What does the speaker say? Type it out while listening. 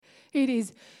It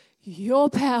is your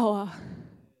power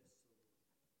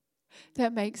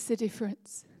that makes the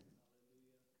difference.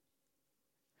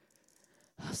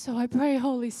 So I pray,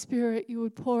 Holy Spirit, you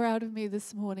would pour out of me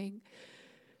this morning,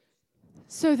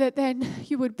 so that then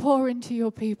you would pour into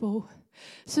your people,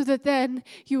 so that then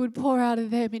you would pour out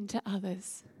of them into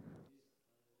others.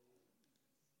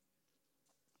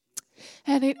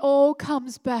 And it all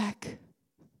comes back.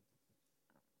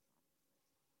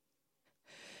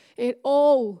 It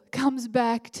all comes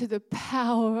back to the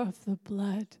power of the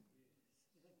blood.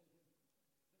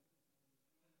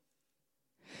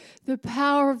 The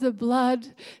power of the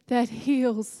blood that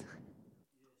heals,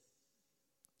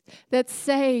 that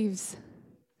saves,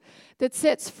 that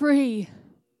sets free,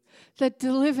 that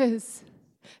delivers,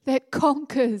 that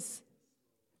conquers.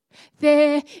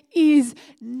 There is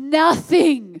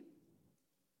nothing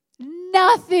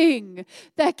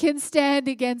that can stand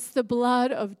against the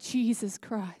blood of Jesus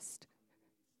Christ.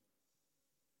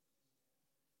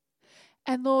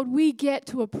 And Lord, we get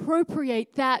to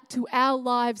appropriate that to our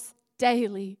lives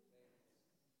daily.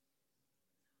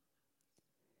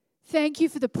 Thank you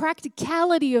for the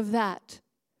practicality of that,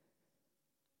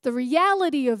 the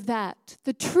reality of that,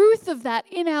 the truth of that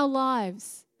in our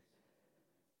lives.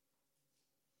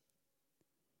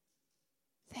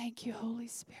 Thank you, Holy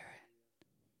Spirit.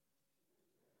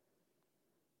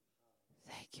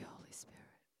 Thank you, Holy Spirit.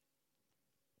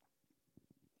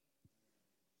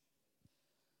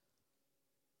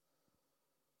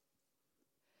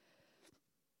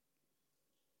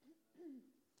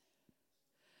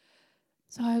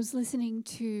 So I was listening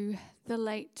to the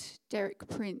late Derek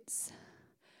Prince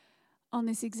on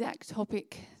this exact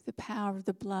topic, the power of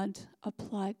the blood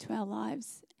applied to our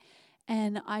lives.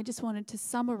 And I just wanted to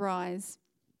summarize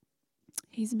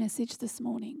his message this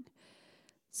morning.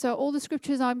 So all the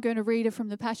scriptures I'm going to read are from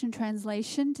the Passion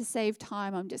Translation. To save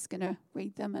time, I'm just going to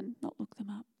read them and not look them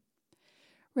up.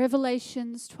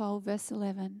 Revelations 12, verse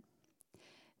 11.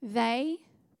 They,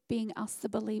 being us, the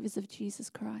believers of Jesus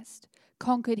Christ,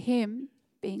 conquered him,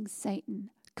 being Satan,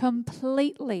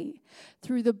 completely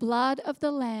through the blood of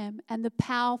the Lamb and the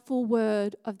powerful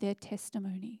word of their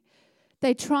testimony.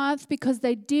 They triumphed because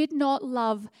they did not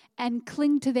love and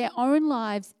cling to their own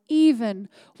lives even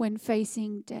when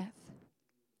facing death.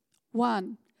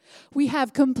 1, we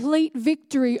have complete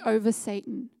victory over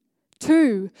Satan.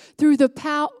 2, through the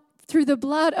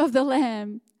blood of the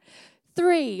Lamb.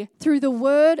 3, through the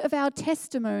word of our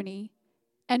testimony.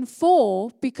 And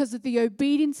 4, because of the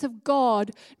obedience of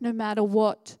God, no matter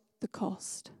what the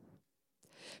cost.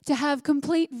 To have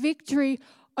complete victory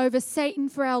over Satan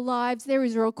for our lives, there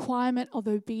is a requirement of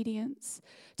obedience.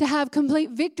 To have complete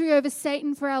victory over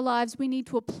Satan for our lives, we need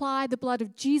to apply the blood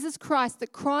of Jesus Christ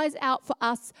that cries out for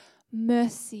us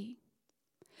mercy.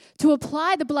 To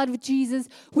apply the blood of Jesus,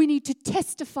 we need to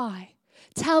testify,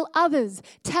 tell others,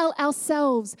 tell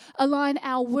ourselves, align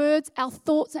our words, our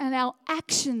thoughts, and our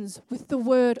actions with the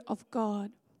word of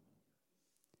God.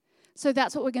 So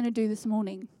that's what we're going to do this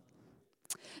morning.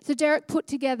 So Derek put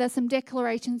together some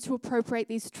declarations to appropriate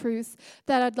these truths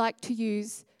that I'd like to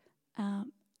use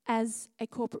as a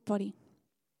corporate body.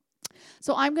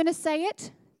 So I'm going to say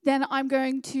it, then I'm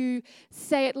going to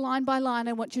say it line by line.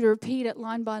 I want you to repeat it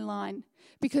line by line,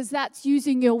 because that's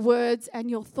using your words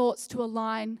and your thoughts to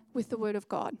align with the word of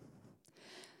God.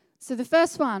 So the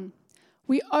first one,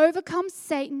 we overcome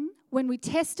Satan when we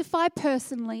testify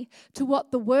personally to what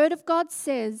the word of God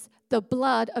says the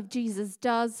blood of Jesus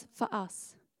does for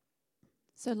us.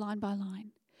 So line by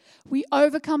line. We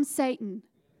overcome Satan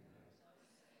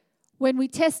when we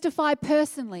testify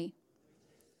personally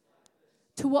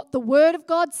to what the word of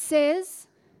God says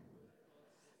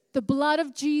the blood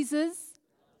of Jesus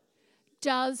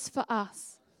does for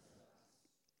us.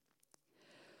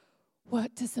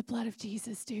 What does the blood of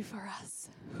Jesus do for us?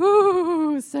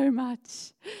 Ooh, so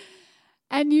much.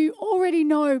 And you already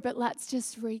know, but let's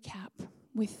just recap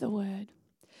with the word.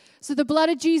 So the blood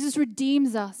of Jesus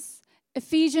redeems us.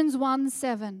 Ephesians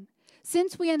 1:7.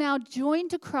 Since we are now joined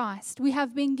to Christ, we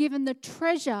have been given the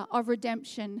treasure of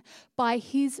redemption by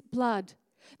his blood,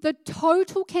 the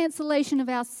total cancellation of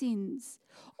our sins,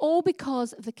 all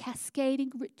because of the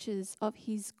cascading riches of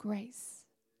his grace.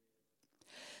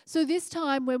 So this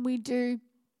time when we do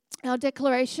our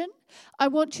declaration, I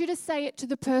want you to say it to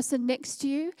the person next to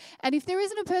you. And if there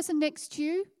isn't a person next to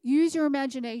you, use your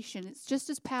imagination. It's just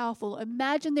as powerful.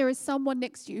 Imagine there is someone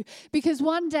next to you, because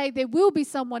one day there will be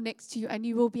someone next to you and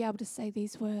you will be able to say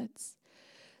these words.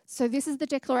 So this is the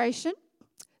declaration.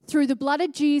 Through the blood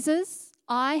of Jesus,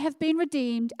 I have been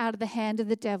redeemed out of the hand of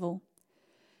the devil.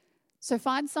 So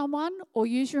find someone or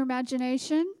use your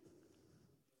imagination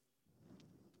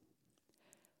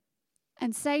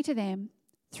and say to them,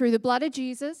 through the blood of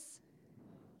Jesus,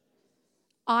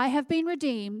 I have been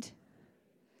redeemed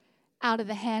out of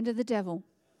the hand of the devil.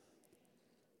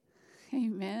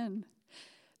 Amen.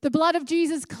 The blood of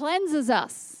Jesus cleanses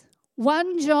us.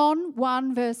 1 John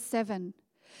 1 verse 7.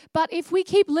 But if we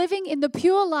keep living in the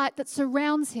pure light that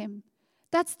surrounds him,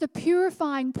 that's the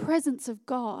purifying presence of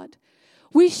God,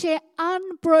 we share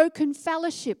unbroken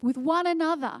fellowship with one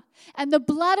another. And the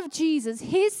blood of Jesus,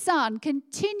 his Son,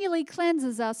 continually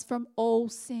cleanses us from all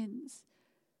sins.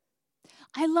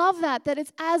 I love that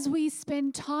it's as we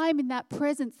spend time in that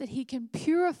presence that he can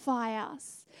purify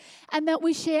us and that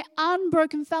we share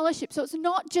unbroken fellowship. So it's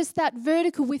not just that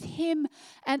vertical with him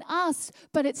and us,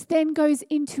 but it then goes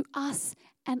into us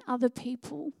and other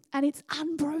people. And it's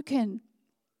unbroken.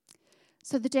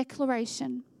 So the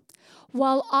declaration,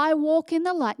 while I walk in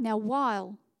the light,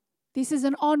 now this is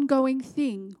an ongoing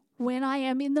thing. When I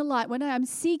am in the light, when I am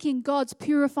seeking God's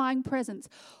purifying presence,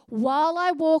 while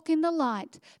I walk in the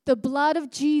light, the blood of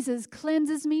Jesus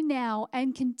cleanses me now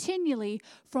and continually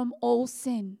from all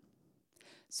sin.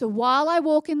 So while I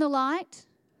walk in the light,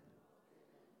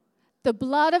 the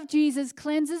blood of Jesus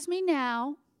cleanses me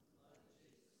now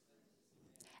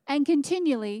and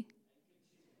continually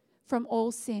from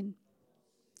all sin.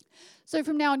 So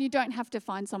from now on, you don't have to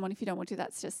find someone if you don't want to.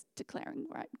 That's just declaring,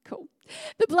 right? Cool.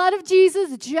 The blood of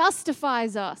Jesus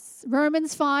justifies us.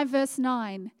 Romans 5 verse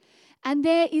 9. And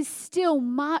there is still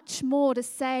much more to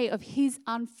say of his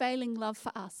unfailing love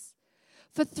for us.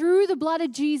 For through the blood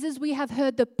of Jesus, we have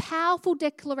heard the powerful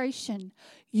declaration,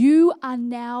 you are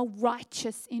now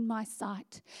righteous in my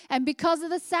sight. And because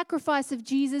of the sacrifice of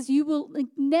Jesus, you will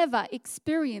never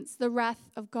experience the wrath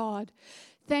of God.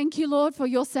 Thank you, Lord, for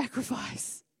your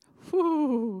sacrifice.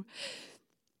 Whew.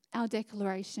 Our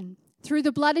declaration. Through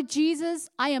the blood of Jesus,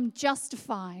 I am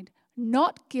justified,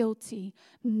 not guilty,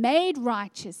 made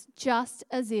righteous, just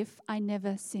as if I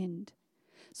never sinned.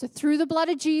 So through the blood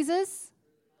of Jesus,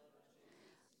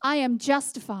 I am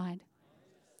justified,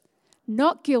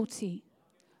 not guilty,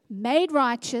 made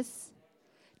righteous,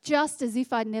 just as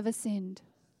if I'd never sinned.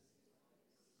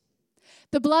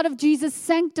 The blood of Jesus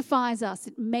sanctifies us.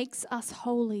 It makes us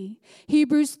holy.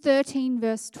 Hebrews 13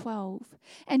 verse 12.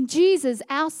 And Jesus,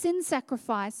 our sin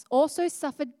sacrifice, also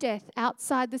suffered death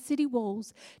outside the city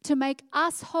walls to make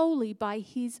us holy by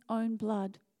his own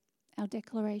blood. Our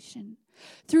declaration.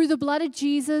 Through the blood of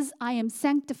Jesus, I am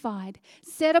sanctified,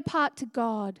 set apart to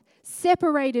God,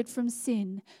 separated from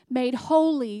sin, made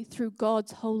holy through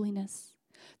God's holiness.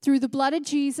 Through the blood of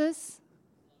Jesus,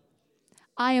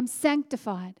 I am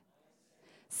sanctified,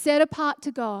 set apart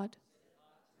to God,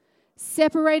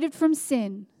 separated from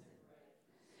sin,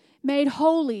 made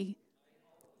holy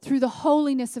through the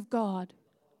holiness of God.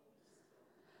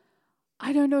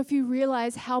 I don't know if you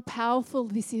realize how powerful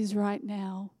this is right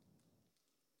now.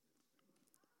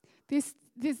 This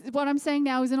what I'm saying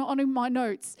now isn't on my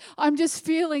notes. I'm just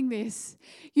feeling this.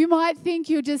 You might think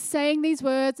you're just saying these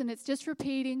words and it's just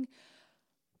repeating,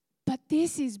 but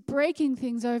this is breaking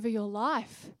things over your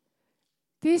life.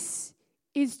 This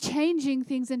is changing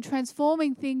things and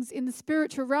transforming things in the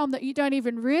spiritual realm that you don't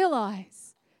even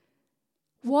realize.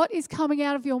 What is coming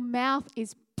out of your mouth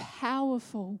is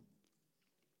powerful.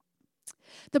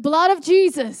 The blood of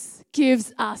Jesus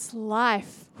gives us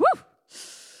life. Woo!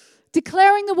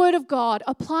 Declaring the word of God,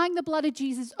 applying the blood of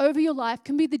Jesus over your life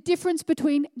can be the difference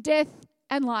between death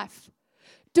and life,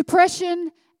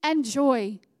 depression and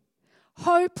joy,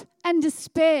 hope and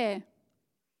despair,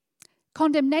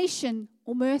 condemnation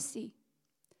or mercy.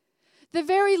 The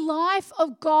very life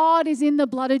of God is in the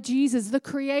blood of Jesus, the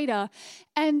Creator.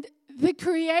 And the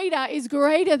Creator is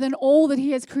greater than all that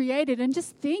He has created. And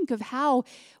just think of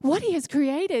what He has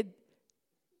created.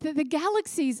 The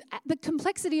galaxies, the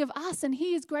complexity of us, and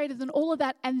He is greater than all of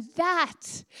that. And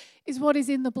that is what is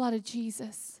in the blood of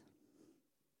Jesus.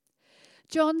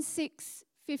 John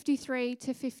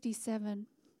 6:53-57.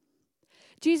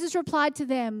 Jesus replied to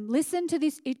them, listen to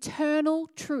this eternal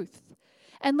truth.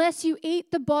 Unless you eat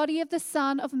the body of the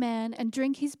Son of Man and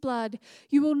drink his blood,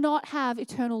 you will not have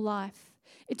eternal life.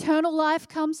 Eternal life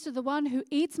comes to the one who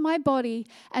eats my body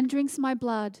and drinks my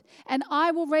blood, and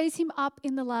I will raise him up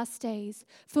in the last days.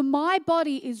 For my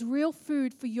body is real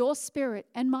food for your spirit,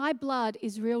 and my blood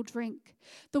is real drink.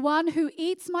 The one who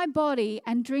eats my body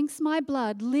and drinks my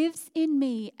blood lives in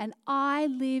me, and I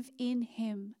live in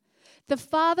him. The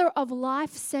Father of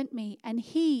life sent me, and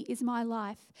he is my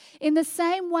life. In the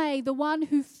same way, the one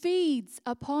who feeds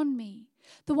upon me,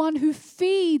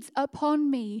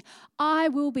 I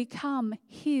will become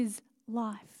his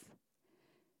life.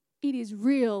 It is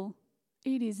real.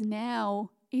 It is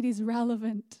now. It is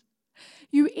relevant.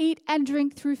 You eat and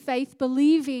drink through faith,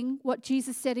 believing what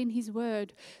Jesus said in his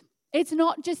word. It's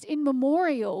not just in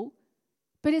memorial,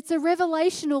 but it's a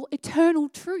revelational, eternal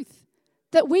truth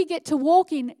that we get to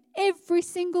walk in every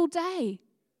single day.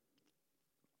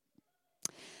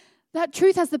 That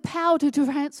truth has the power to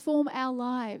transform our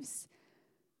lives.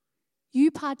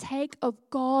 You partake of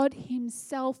God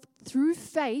himself through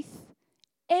faith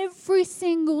every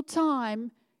single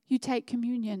time you take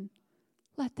communion.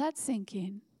 Let that sink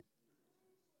in.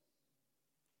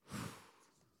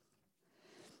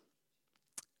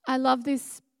 I love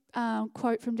this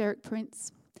quote from Derek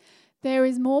Prince. There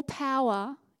is more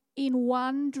power in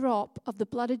one drop of the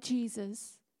blood of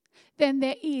Jesus than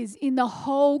there is in the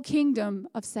whole kingdom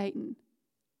of Satan.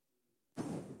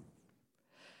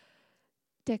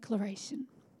 Declaration.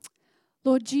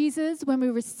 Lord Jesus, when we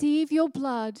receive your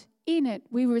blood, in it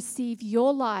we receive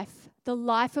your life, the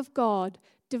life of God,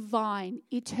 divine,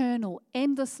 eternal,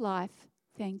 endless life.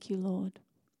 Thank you, Lord.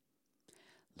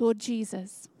 Lord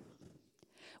Jesus,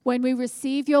 when we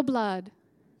receive your blood,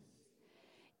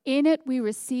 in it we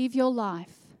receive your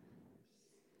life,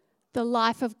 the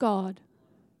life of God,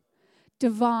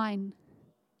 divine,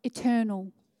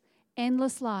 eternal,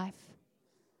 endless life.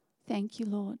 Thank you,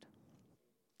 Lord.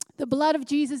 The blood of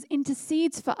Jesus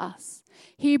intercedes for us.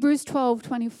 Hebrews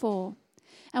 12:24.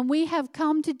 And we have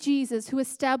come to Jesus, who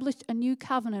established a new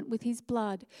covenant with his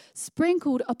blood,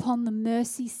 sprinkled upon the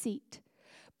mercy seat.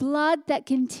 Blood that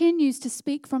continues to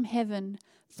speak from heaven,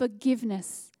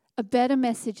 forgiveness, a better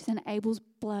message than Abel's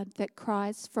blood that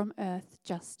cries from earth,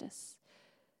 justice.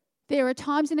 There are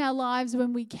times in our lives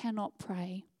when we cannot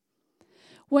pray,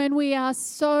 when we are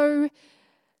so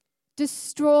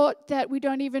distraught that we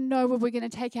don't even know where we're going to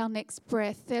take our next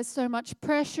breath. There's so much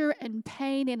pressure and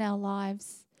pain in our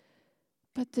lives.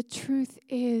 But the truth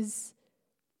is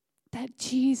that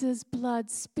Jesus' blood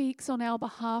speaks on our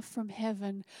behalf from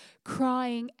heaven,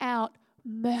 crying out,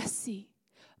 mercy,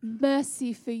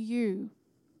 mercy for you.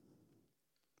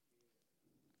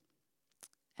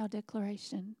 Our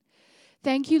declaration.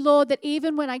 Thank you, Lord, that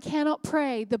even when I cannot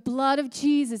pray, the blood of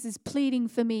Jesus is pleading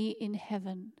for me in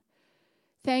heaven.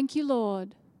 Thank you,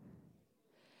 Lord,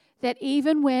 that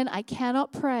even when I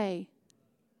cannot pray,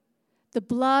 the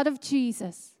blood of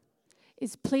Jesus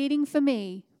is pleading for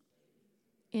me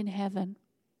in heaven.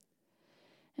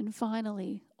 And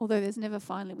finally, although there's never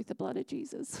finally with the blood of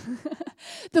Jesus,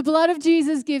 the blood of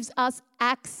Jesus gives us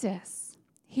access.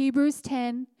 Hebrews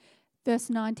 10, verse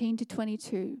 19 to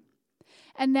 22.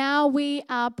 And now we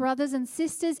are brothers and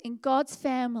sisters in God's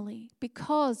family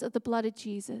because of the blood of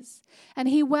Jesus. And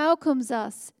he welcomes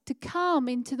us to come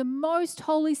into the most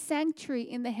holy sanctuary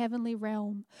in the heavenly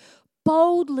realm,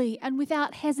 boldly and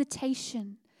without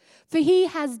hesitation. For he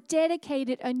has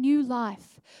dedicated a new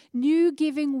life,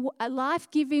 a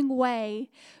life-giving way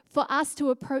for us to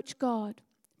approach God.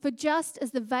 For just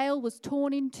as the veil was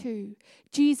torn in two,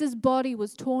 Jesus' body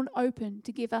was torn open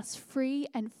to give us free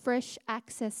and fresh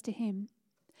access to him.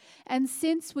 And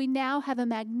since we now have a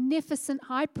magnificent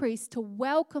high priest to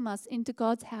welcome us into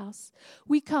God's house,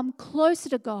 we come closer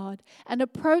to God and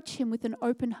approach him with an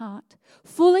open heart,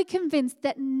 fully convinced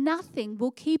that nothing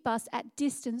will keep us at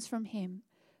distance from him.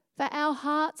 For our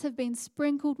hearts have been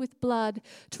sprinkled with blood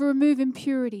to remove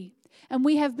impurity, and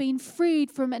we have been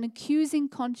freed from an accusing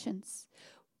conscience.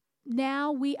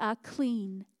 Now we are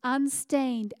clean,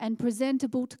 unstained, and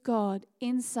presentable to God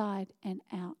inside and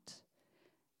out.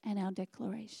 And our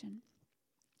declaration.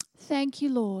 Thank you,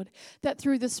 Lord, that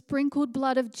through the sprinkled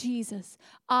blood of Jesus,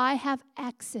 I have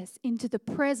access into the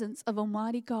presence of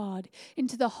Almighty God,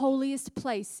 into the holiest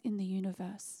place in the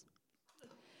universe.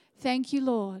 Thank you,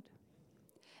 Lord,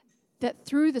 that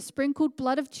through the sprinkled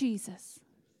blood of Jesus,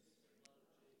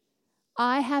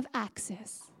 I have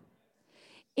access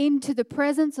into the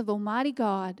presence of Almighty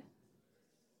God,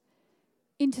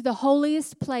 into the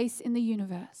holiest place in the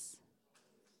universe.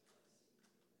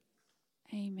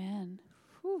 Amen.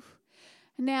 Whew.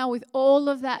 Now, with all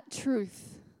of that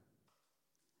truth,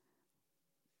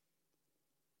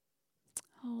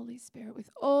 Holy Spirit, with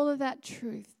all of that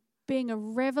truth being a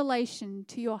revelation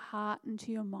to your heart and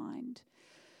to your mind,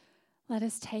 let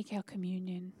us take our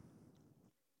communion.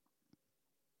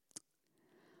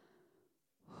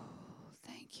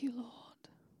 Thank you, Lord.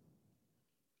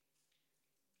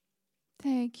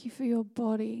 Thank you for your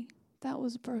body that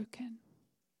was broken.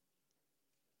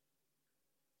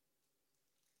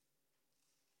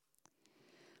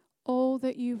 All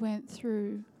that you went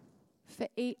through for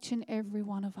each and every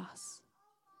one of us,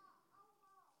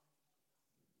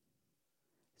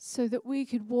 so that we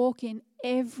could walk in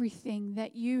everything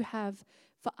that you have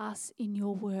for us in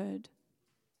your word.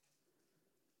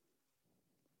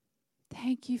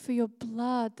 Thank you for your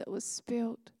blood that was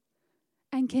spilled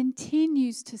and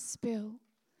continues to spill,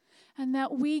 and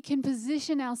that we can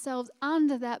position ourselves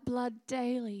under that blood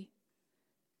daily,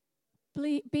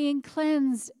 being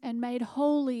cleansed and made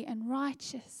holy and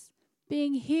righteous,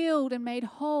 being healed and made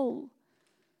whole,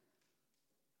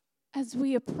 as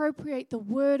we appropriate the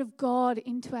word of God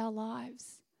into our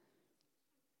lives,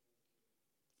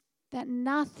 that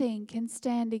nothing can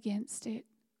stand against it.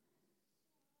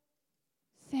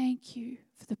 Thank you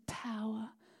for the power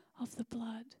of the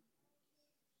blood.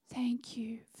 Thank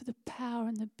you for the power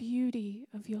and the beauty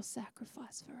of your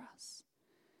sacrifice for us.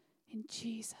 In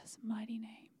Jesus' mighty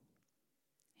name,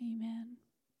 amen.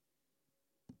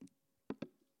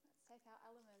 Let's take our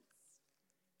elements.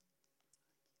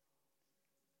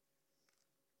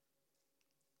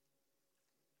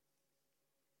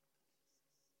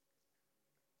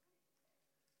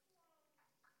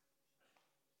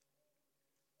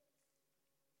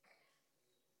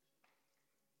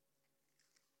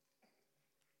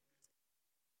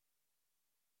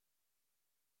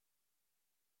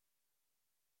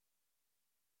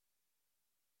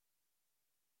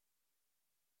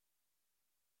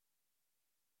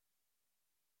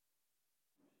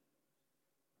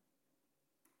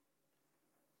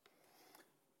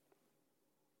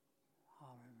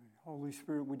 Holy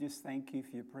Spirit, we just thank you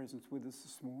for your presence with us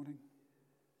this morning.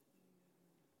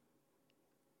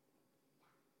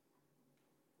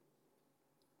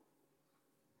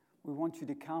 We want you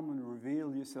to come and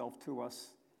reveal yourself to us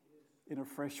in a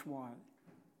fresh way,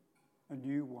 a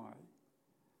new way.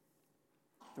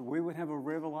 That we would have a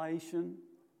revelation,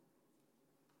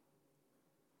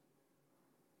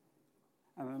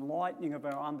 an enlightening of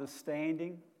our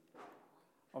understanding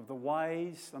of the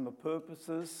ways and the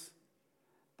purposes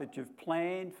that you've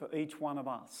planned for each one of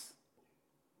us.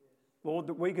 Lord,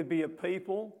 that we could be a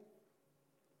people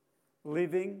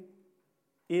living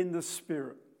in the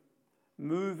Spirit,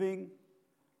 moving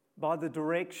by the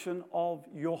direction of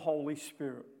your Holy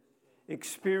Spirit,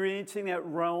 experiencing that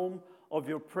realm of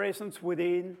your presence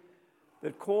within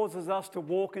that causes us to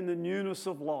walk in the newness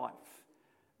of life,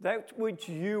 that which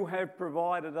you have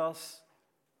provided us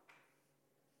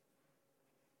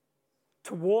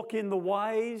to walk in the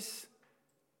ways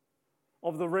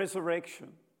of the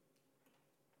resurrection.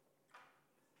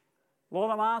 Lord,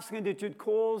 I'm asking that you'd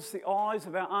cause the eyes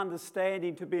of our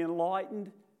understanding to be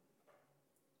enlightened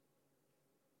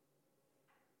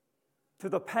to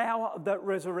the power of that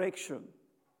resurrection,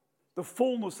 the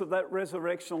fullness of that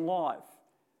resurrection life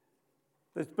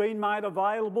that's been made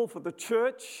available for the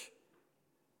church,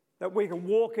 that we can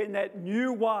walk in that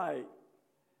new way,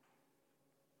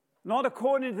 not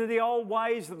according to the old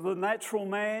ways of the natural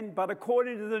man, but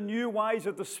according to the new ways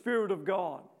of the Spirit of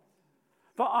God.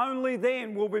 For only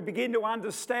then will we begin to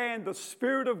understand the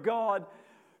Spirit of God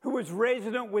who is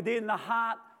resident within the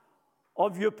heart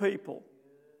of your people.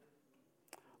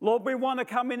 Lord, we want to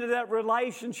come into that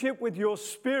relationship with your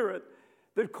Spirit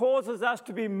that causes us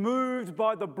to be moved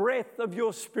by the breath of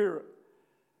your Spirit.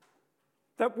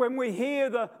 That when we hear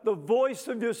the voice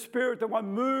of your Spirit, that we're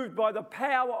moved by the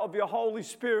power of your Holy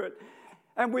Spirit.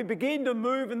 And we begin to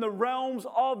move in the realms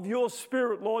of your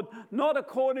Spirit, Lord, not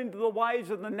according to the ways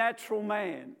of the natural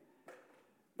man,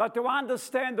 but to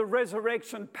understand the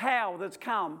resurrection power that's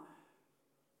come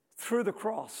through the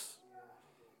cross.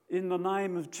 In the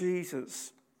name of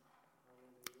Jesus.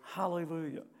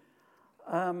 Hallelujah.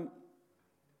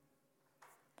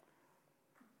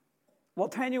 While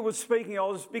Tania was speaking, I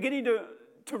was beginning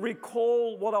to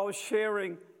recall what I was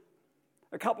sharing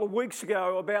a couple of weeks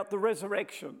ago about the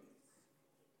resurrection.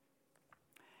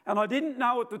 And I didn't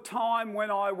know at the time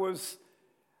when I was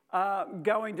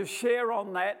going to share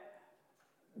on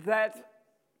that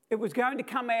it was going to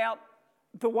come out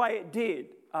the way it did.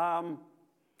 And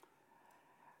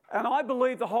I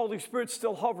believe the Holy Spirit's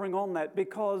still hovering on that,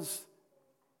 because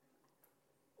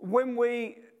when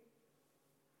we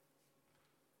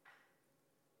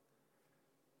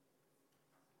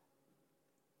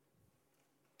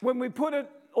put it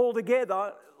all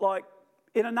together, like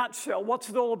in a nutshell, what's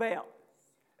it all about?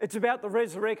 It's about the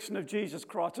resurrection of Jesus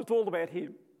Christ. It's all about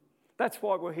him. That's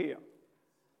why we're here.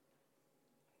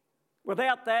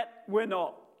 Without that, we're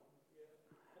not.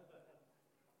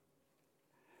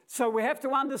 So we have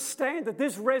to understand that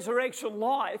this resurrection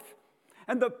life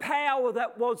and the power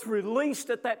that was released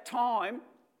at that time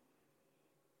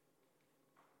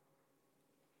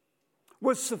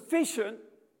was sufficient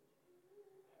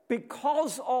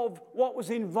because of what was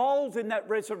involved in that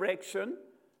resurrection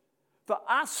for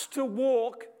us to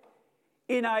walk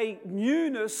in a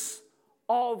newness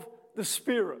of the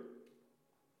Spirit.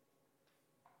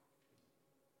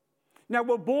 Now,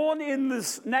 we're born in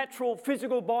this natural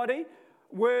physical body.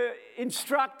 We're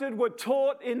instructed, we're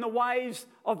taught in the ways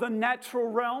of the natural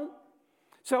realm.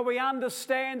 So we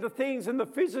understand the things in the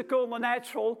physical and the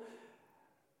natural.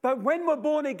 But when we're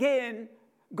born again,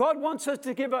 God wants us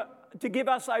to give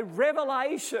us a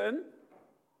revelation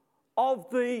of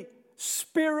the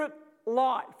spirit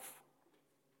life.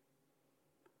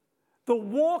 The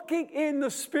walking in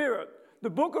the Spirit. The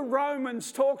book of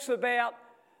Romans talks about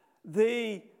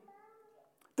the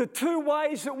two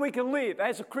ways that we can live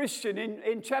as a Christian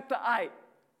in chapter 8.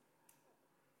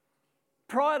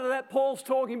 Prior to that, Paul's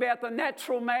talking about the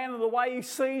natural man and the way he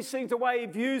sees things, the way he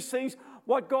views things,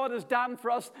 what God has done for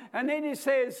us. And then he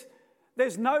says,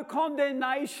 there's no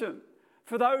condemnation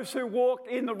for those who walk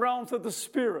in the realms of the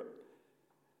Spirit,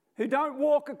 who don't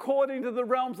walk according to the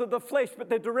realms of the flesh, but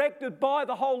they're directed by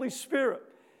the Holy Spirit.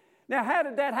 Now, how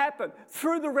did that happen?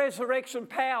 Through the resurrection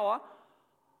power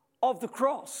of the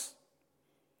cross.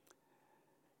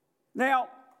 Now,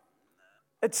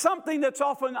 it's something that's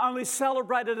often only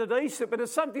celebrated at Easter, but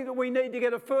it's something that we need to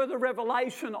get a further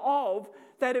revelation of,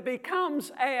 that it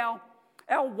becomes our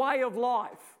way of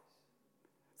life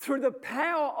through the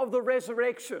power of the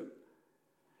resurrection.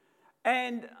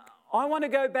 And I want to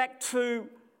go back to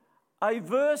a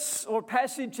verse or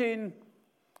passage in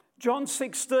John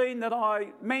 16 that I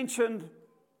mentioned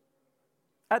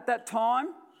at that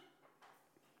time.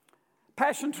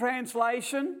 Passion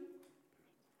Translation.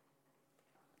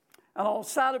 And I'll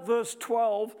start at verse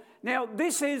 12. Now,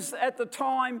 this is at the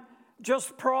time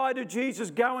just prior to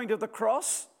Jesus going to the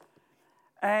cross.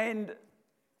 And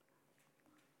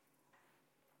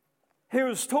he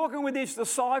was talking with his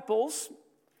disciples.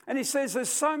 And he says there's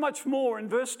so much more in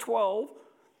verse 12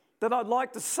 that I'd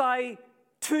like to say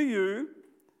to you,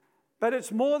 but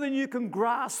it's more than you can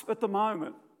grasp at the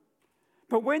moment.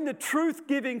 But when the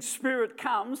truth-giving Spirit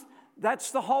comes,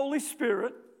 that's the Holy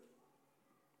Spirit,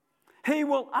 He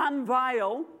will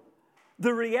unveil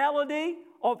the reality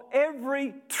of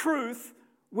every truth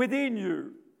within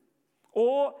you,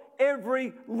 or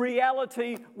every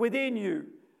reality within you.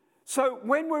 So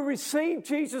when we receive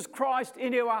Jesus Christ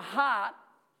into our heart,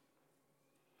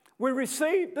 we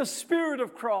receive the Spirit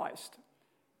of Christ.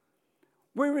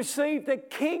 We receive the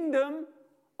kingdom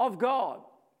of God.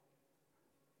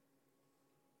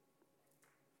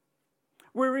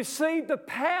 We receive the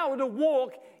power to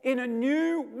walk in a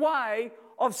new way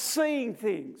of seeing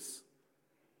things.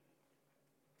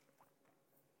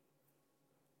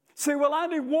 See, we'll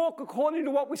only walk according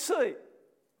to what we see.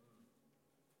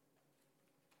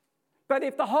 But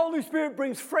if the Holy Spirit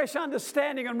brings fresh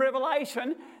understanding and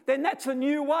revelation, then that's a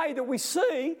new way that we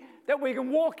see that we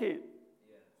can walk in.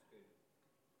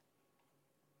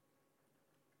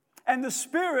 And the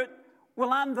Spirit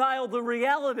will unveil the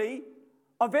reality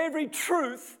of every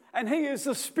truth, and He is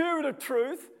the Spirit of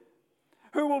truth,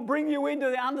 who will bring you into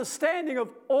the understanding of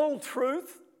all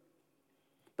truth,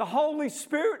 the Holy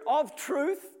Spirit of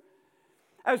truth.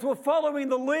 As we're following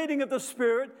the leading of the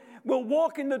Spirit, will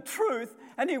walk in the truth,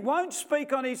 and He won't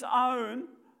speak on His own,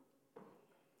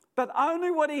 but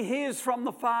only what He hears from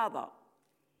the Father.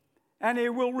 And He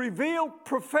will reveal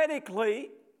prophetically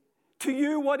to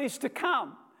you what is to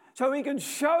come. So He can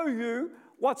show you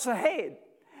what's ahead.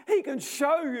 He can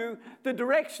show you the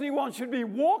direction He wants you to be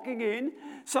walking in,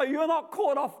 so you're not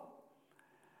caught off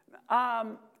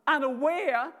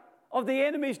unaware of the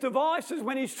enemy's devices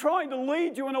when he's trying to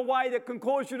lead you in a way that can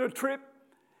cause you to trip.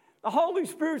 The Holy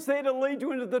Spirit's there to lead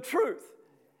you into the truth.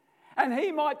 And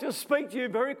He might just speak to you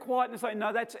very quiet and say,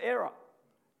 no, that's error.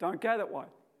 Don't go that way.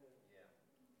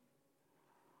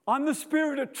 I'm the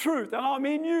Spirit of truth, and I'm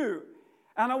in you.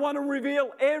 And I want to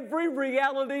reveal every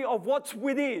reality of what's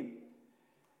within.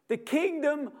 The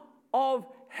kingdom of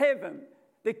heaven,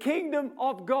 the kingdom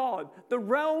of God, the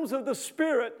realms of the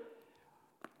Spirit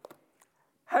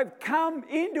have come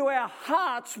into our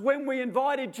hearts when we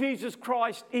invited Jesus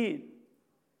Christ in.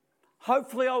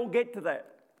 Hopefully I will get to that.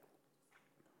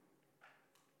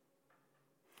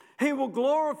 He will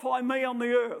glorify me on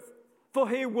the earth, for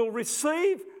He will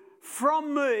receive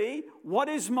from me what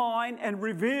is mine and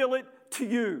reveal it to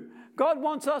you. God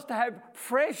wants us to have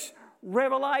fresh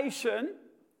revelation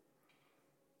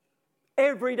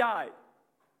every day.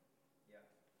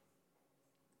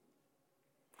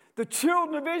 The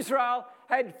children of Israel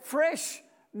had fresh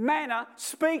manna,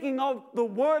 speaking of the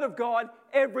Word of God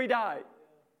every day.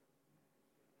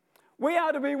 We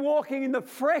are to be walking in the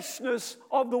freshness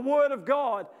of the Word of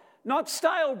God, not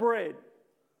stale bread.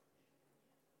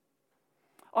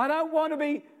 I don't want to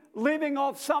be living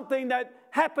off something that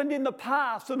happened in the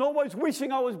past and always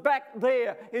wishing I was back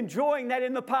there, enjoying that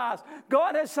in the past.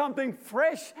 God has something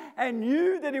fresh and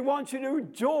new that He wants you to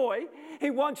enjoy. He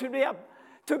wants you to be able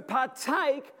to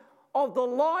partake of the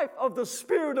life of the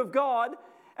Spirit of God.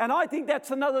 And I think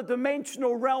that's another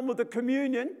dimensional realm of the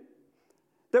communion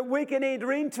that we can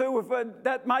enter into,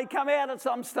 that may come out at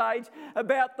some stage,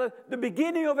 about the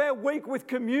beginning of our week with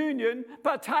communion,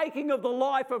 partaking of the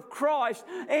life of Christ,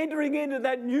 entering into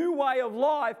that new way of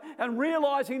life and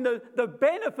realising the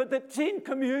benefit that's in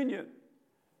communion.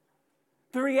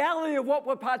 The reality of what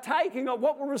we're partaking of,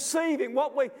 what we're receiving,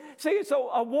 see, it's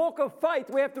a walk of faith.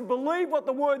 We have to believe what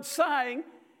the Word's saying,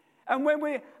 and when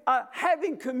we are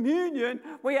having communion,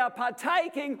 we are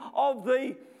partaking of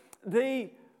the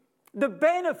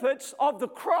benefits of the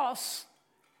cross,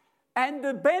 and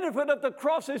the benefit of the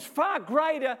cross is far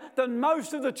greater than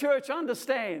most of the church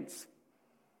understands.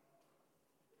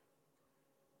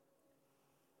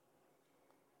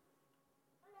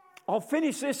 I'll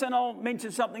finish this and I'll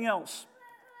mention something else.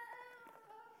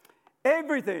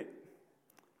 Everything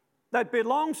that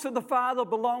belongs to the Father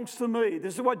belongs to me.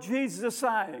 This is what Jesus is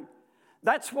saying.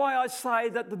 That's why I say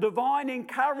that the divine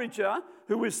encourager,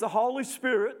 who is the Holy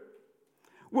Spirit,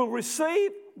 will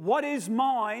receive what is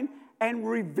mine and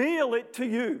reveal it to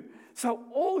you. So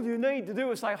all you need to do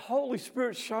is say, Holy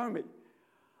Spirit, show me.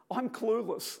 I'm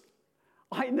clueless.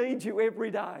 I need you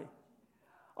every day.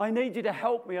 I need you to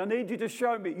help me. I need you to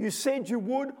show me. You said you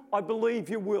would. I believe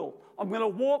you will. I'm going to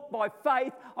walk by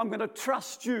faith. I'm going to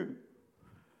trust you.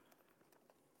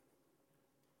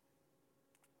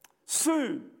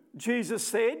 Soon, Jesus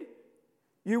said,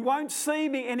 you won't see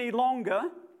me any longer,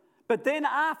 but then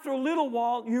after a little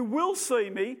while, you will see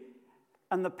me.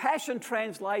 And the Passion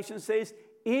Translation says,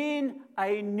 in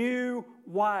a new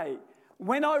way.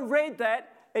 When I read that,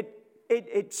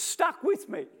 it stuck with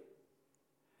me.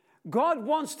 God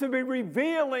wants to be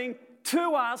revealing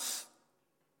to us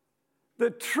the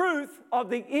truth of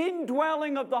the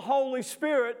indwelling of the Holy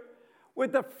Spirit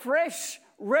with a fresh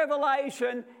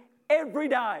revelation every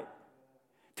day.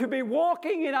 To be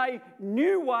walking in a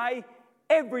new way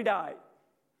every day.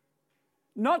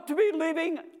 Not to be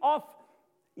living off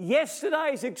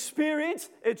yesterday's experience.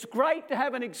 It's great to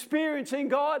have an experience in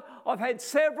God. I've had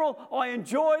several. I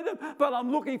enjoy them, but I'm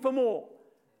looking for more.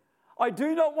 I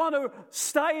do not want to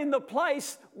stay in the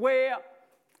place where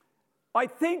I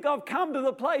think I've come to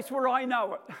the place where I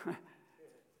know it.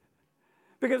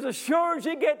 Because as sure as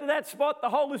you get to that spot, the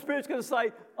Holy Spirit's going to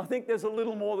say, I think there's a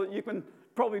little more that you can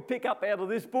probably pick up out of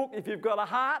this book if you've got a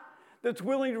heart that's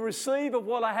willing to receive of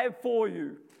what I have for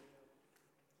you.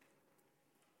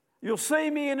 You'll see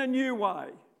me in a new way.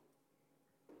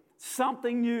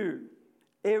 Something new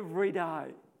every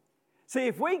day. See,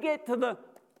 if we get to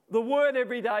the Word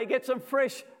every day, get some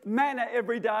fresh manna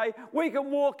every day, we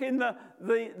can walk in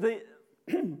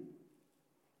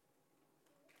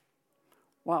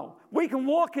wow, we can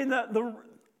walk in the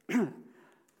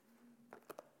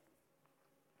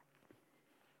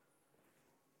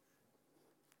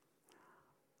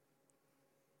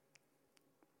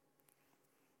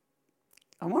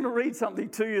I want to read something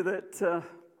to you that the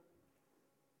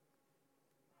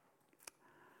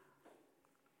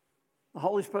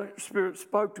Holy Spirit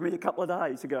spoke to me a couple of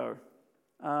days ago.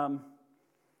 A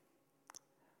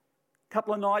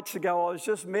couple of nights ago, I was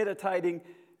just meditating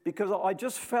because I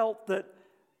just felt that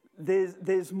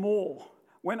there's more.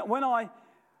 When I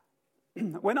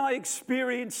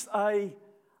experienced a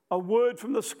word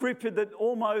from the Scripture that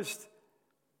almost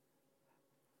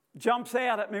jumps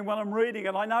out at me when I'm reading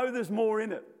it, I know there's more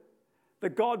in it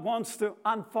that God wants to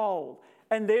unfold.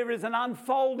 And there is an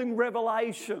unfolding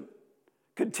revelation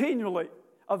continually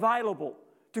available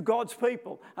to God's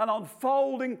people, an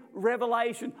unfolding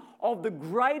revelation of the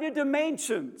greater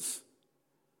dimensions.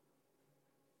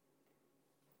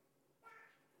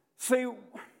 See,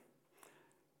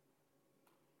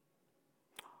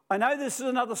 I know this is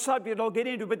another subject I'll get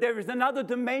into, but there is another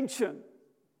dimension.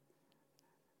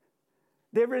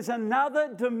 There is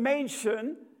another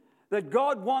dimension that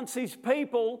God wants His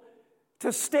people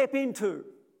to step into.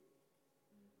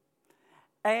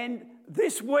 And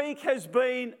this week has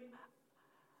been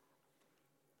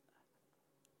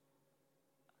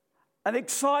an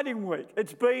exciting week.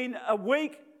 It's been a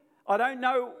week, I don't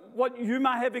know what you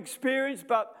may have experienced,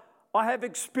 but I have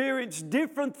experienced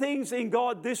different things in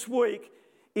God this week,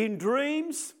 in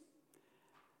dreams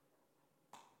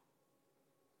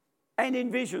and in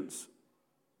visions.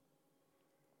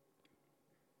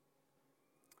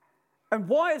 And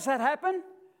why has that happened?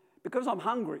 Because I'm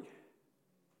hungry.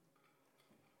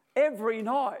 Every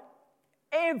night,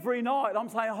 I'm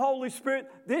saying, Holy Spirit,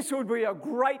 this would be a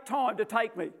great time to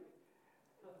take me.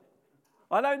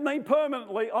 I don't mean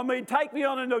permanently. I mean take me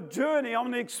on a journey, on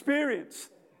an experience.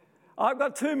 I've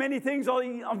got too many things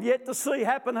I've yet to see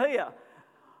happen here.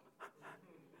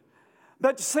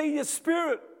 But see, your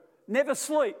spirit never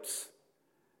sleeps.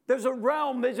 There's a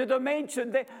realm, there's a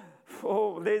dimension.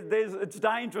 It's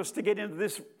dangerous to get into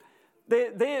this.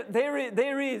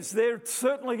 There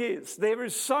certainly is. There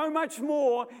is so much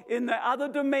more in the other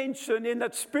dimension, in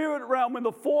that spirit realm, in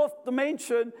the fourth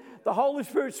dimension. The Holy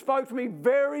Spirit spoke to me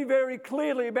very, very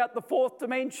clearly about the fourth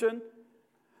dimension,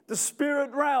 the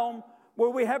spirit realm, where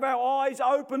we have our eyes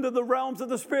open to the realms of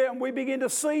the Spirit and we begin to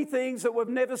see things that we've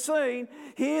never seen,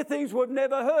 hear things we've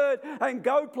never heard, and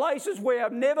go places we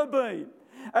have never been.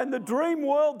 And the dream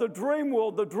world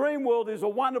is a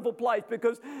wonderful place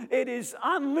because it is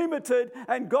unlimited,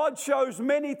 and God shows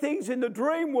many things in the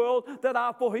dream world that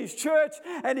are for His church,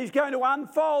 and He's going to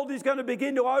unfold, He's going to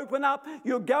begin to open up.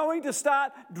 You're going to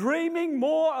start dreaming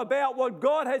more about what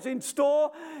God has in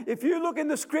store. If you look in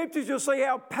the scriptures, you'll see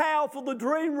how powerful the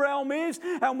dream realm is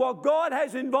and what God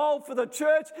has involved for the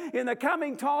church in the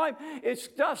coming time.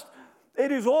 It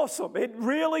is awesome. It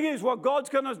really is what God's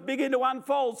going to begin to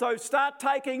unfold. So start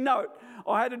taking note.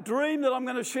 I had a dream that I'm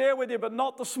going to share with you, but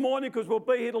not this morning because we'll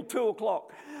be here till 2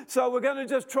 o'clock. So we're going to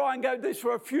just try and go this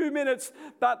for a few minutes.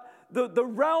 But the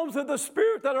realms of the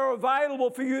Spirit that are available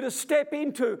for you to step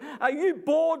into. Are you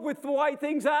bored with the way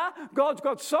things are? God's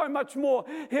got so much more.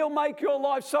 He'll make your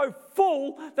life so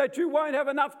full that you won't have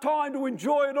enough time to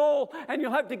enjoy it all, and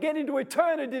you'll have to get into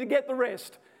eternity to get the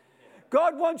rest.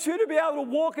 God wants you to be able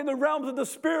to walk in the realms of the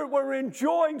Spirit where we're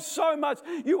enjoying so much.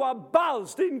 You are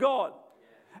buzzed in God.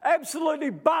 Absolutely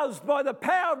buzzed by the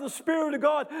power of the Spirit of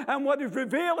God and what He's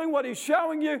revealing, what He's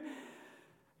showing you.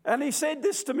 And He said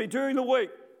this to me during the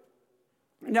week.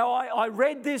 Now, I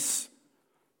read this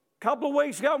a couple of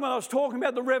weeks ago when I was talking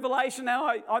about the revelation. Now,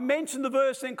 I mentioned the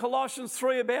verse in Colossians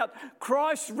 3 about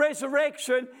Christ's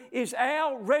resurrection is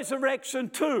our resurrection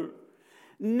too.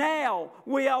 Now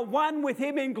we are one with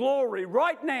Him in glory.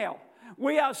 Right now,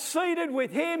 we are seated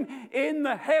with Him in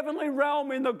the heavenly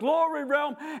realm, in the glory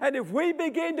realm. And if we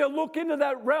begin to look into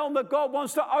that realm that God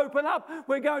wants to open up,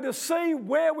 we're going to see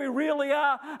where we really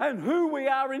are and who we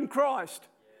are in Christ.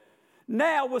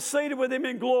 Now we're seated with Him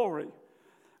in glory.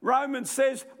 Romans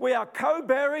says we are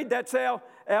co-buried, that's our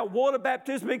water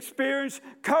baptism experience,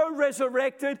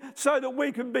 co-resurrected so that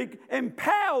we can be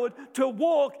empowered to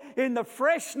walk in the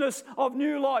freshness of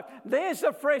new life. There's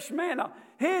the fresh manna.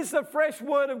 Here's the fresh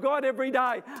word of God every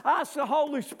day. Ask the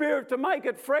Holy Spirit to make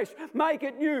it fresh, make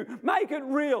it new, make it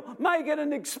real, make it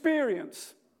an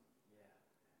experience.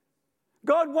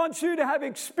 God wants you to have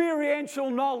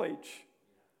experiential knowledge.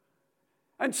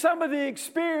 And some of the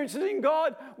experiences in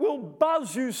God will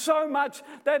buzz you so much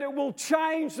that it will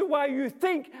change the way you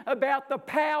think about the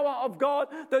power of God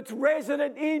that's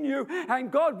resident in you.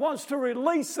 And God wants to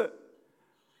release it.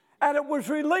 And it was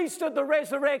released at the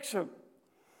resurrection.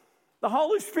 The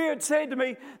Holy Spirit said to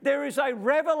me, there is a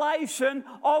revelation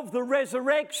of the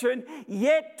resurrection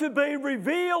yet to be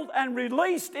revealed and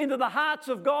released into the hearts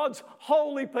of God's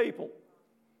holy people.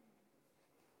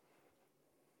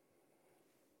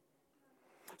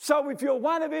 So if you're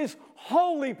one of His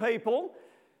holy people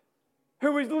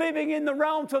who is living in the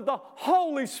realms of the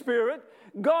Holy Spirit,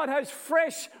 God has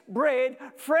fresh bread,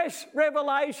 fresh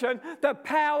revelation, the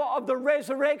power of the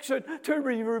resurrection to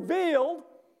be revealed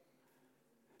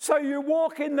so you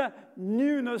walk in the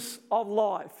newness of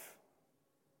life.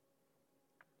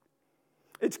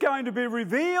 It's going to be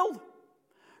revealed.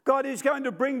 God is going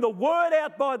to bring the word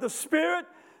out by the Spirit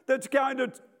that's going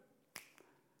to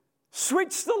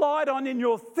switch the light on in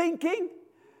your thinking.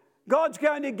 God's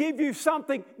going to give you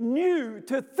something new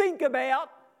to think about,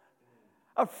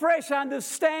 a fresh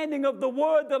understanding of the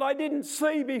word that I didn't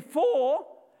see before,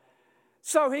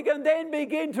 so He can then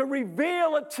begin to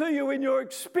reveal it to you in your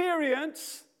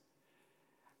experience,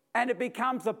 and it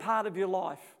becomes a part of your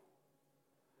life.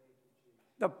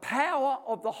 The power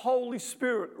of the Holy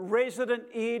Spirit resident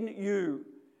in you,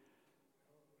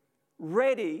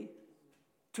 ready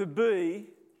to be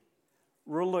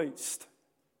released.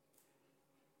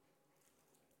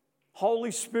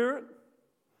 Holy Spirit,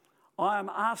 I am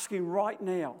asking right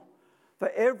now for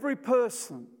every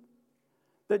person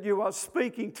that you are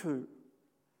speaking to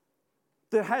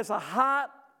that has a heart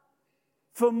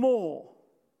for more,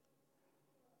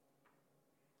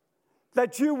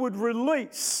 that you would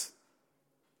release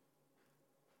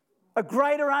a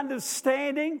greater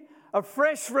understanding, a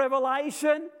fresh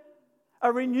revelation,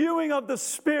 a renewing of the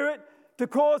Spirit, to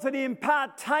cause an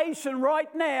impartation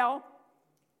right now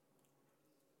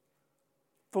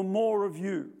for more of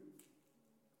you.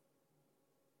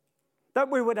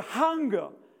 That we would hunger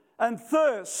and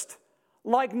thirst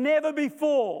like never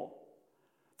before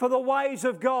for the ways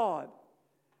of God.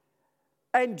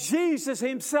 And Jesus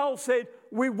himself said,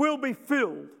 we will be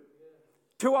filled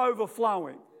to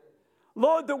overflowing.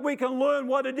 Lord, that we can learn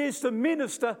what it is to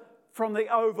minister from the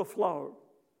overflow.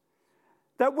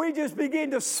 That we just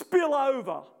begin to spill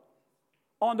over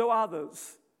onto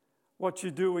others what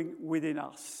you're doing within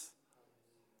us.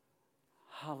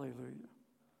 Hallelujah.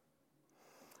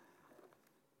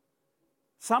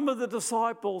 Some of the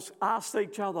disciples asked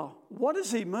each other, what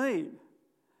does he mean?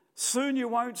 Soon you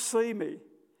won't see me.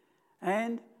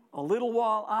 And a little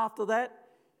while after that,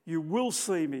 you will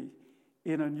see me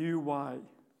in a new way.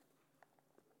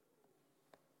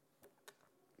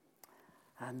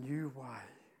 A new way.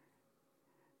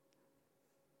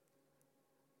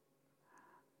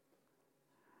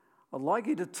 I'd like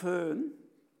you to turn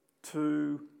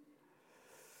to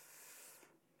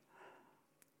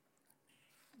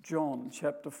John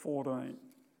chapter 14.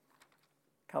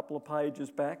 A couple of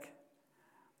pages back.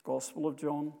 Gospel of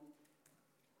John.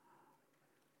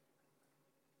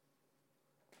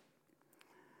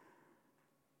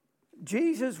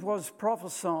 Jesus was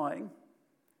prophesying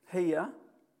here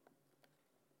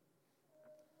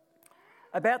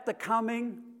about the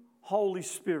coming Holy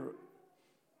Spirit.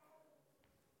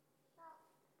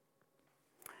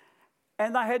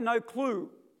 And they had no clue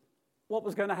what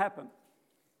was going to happen.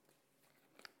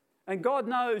 And God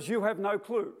knows you have no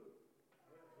clue.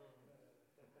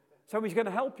 So he's going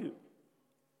to help you.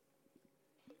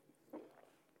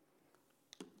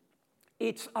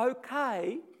 It's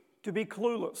okay to be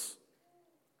clueless.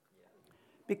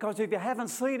 Because if you haven't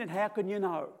seen it, how can you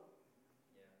know?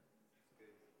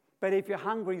 But if you're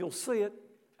hungry, you'll see it,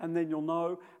 and then you'll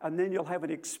know, and then you'll have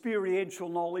an experiential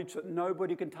knowledge that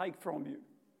nobody can take from you.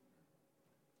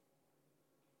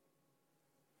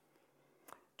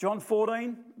 John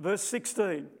 14, verse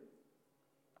 16.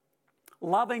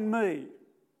 Loving me.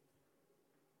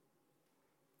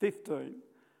 15.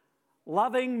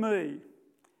 Loving me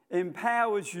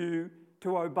empowers you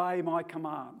to obey my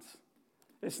commands.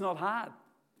 It's not hard.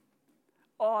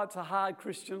 Oh, it's a hard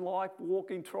Christian life,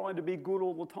 walking, trying to be good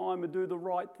all the time and do the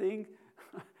right thing.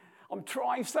 I'm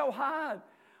trying so hard.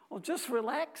 Well, just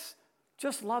relax.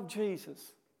 Just love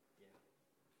Jesus.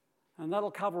 And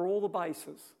that'll cover all the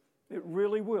bases. It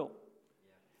really will.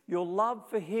 Your love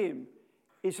for him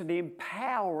is an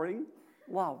empowering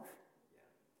love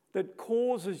that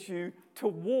causes you to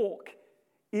walk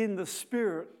in the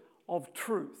spirit of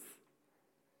truth.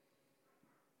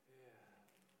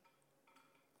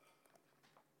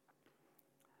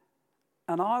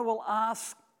 And I will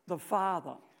ask the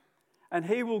Father, and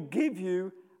he will give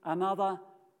you another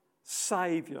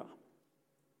Saviour.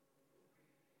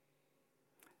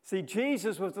 See,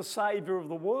 Jesus was the Saviour of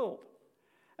the world.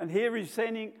 And here he's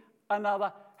sending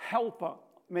another helper,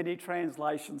 many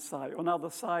translations say, or another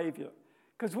Saviour.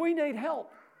 Because we need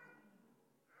help.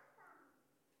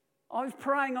 I was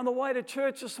praying on the way to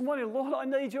church this morning, Lord, I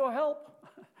need your help.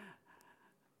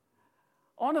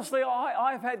 Honestly,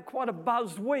 I've had quite a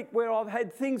buzzed week where I've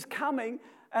had things coming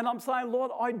and I'm saying, Lord,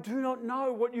 I do not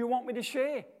know what you want me to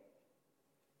share.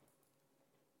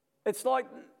 It's like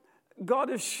God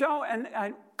has shown,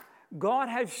 and God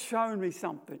has shown me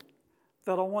something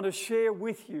that I want to share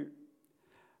with you.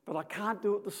 But I can't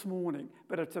do it this morning.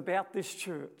 But it's about this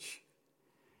church.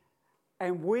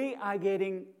 And we are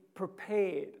getting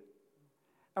prepared.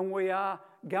 And we are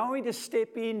going to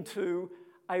step into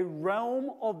a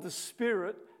realm of the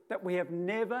Spirit that we have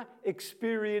never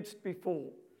experienced before.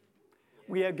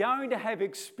 We are going to have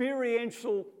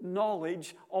experiential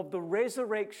knowledge of the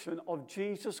resurrection of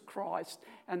Jesus Christ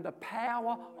and the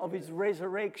power of his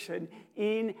resurrection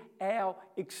in our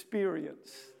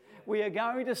experience. We are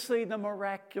going to see the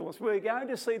miraculous. We're going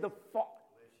to see the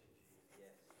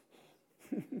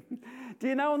Do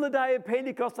you know on the day of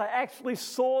Pentecost they actually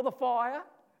saw the fire?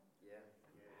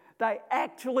 They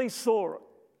actually saw it.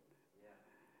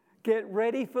 Get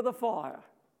ready for the fire.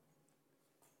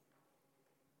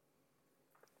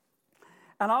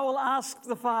 And I will ask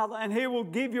the Father, and he will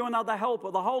give you another helper,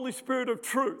 the Holy Spirit of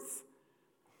truth,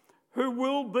 who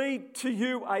will be to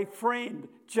you a friend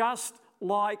just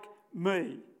like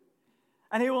me.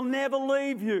 And he will never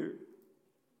leave you.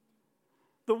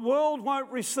 The world won't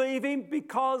receive him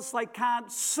because they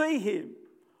can't see him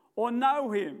or know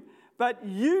him. But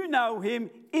you know him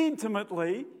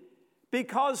intimately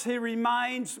because he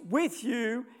remains with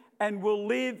you and will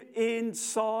live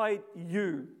inside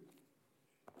you.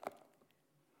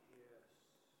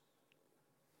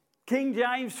 King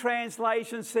James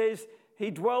translation says he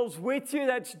dwells with you.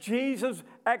 That's Jesus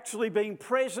actually being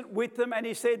present with them. And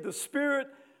he said the Spirit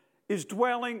is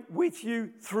dwelling with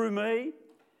you through me.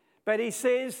 But he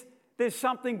says there's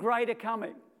something greater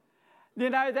coming. You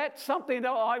know, that's something that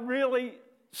I really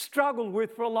struggled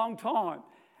with for a long time.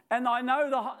 And I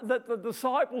know that the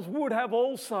disciples would have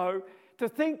also, to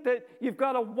think that you've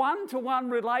got a one-to-one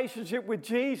relationship with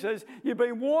Jesus. You've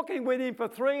been walking with him for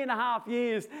 3.5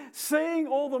 years, seeing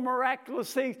all the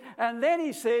miraculous things. And then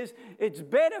he says, it's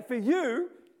better for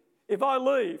you if I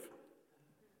leave.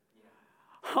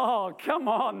 Oh, come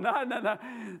on. No.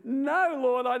 No,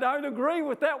 Lord, I don't agree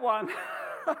with that one.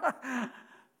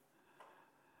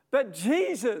 But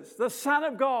Jesus, the Son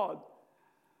of God,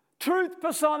 truth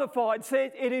personified,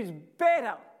 said, it is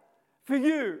better for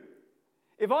you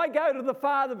if I go to the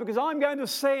Father, because I'm going to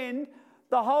send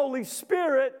the Holy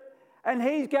Spirit and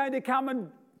he's going to come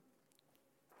and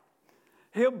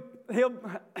he'll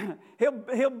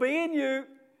be in you,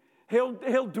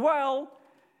 he'll dwell.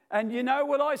 And you know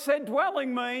what I said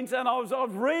dwelling means, and I was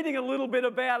reading a little bit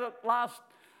about it last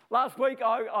week.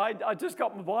 I just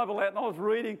got my Bible out and I was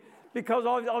reading, because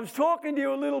I was talking to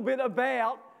you a little bit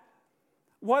about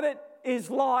what it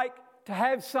is like to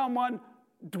have someone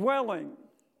dwelling.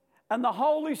 And the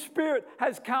Holy Spirit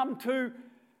has come to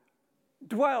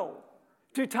dwell,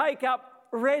 to take up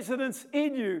residence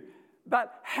in you.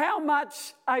 But how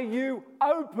much are you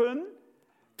open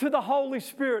to the Holy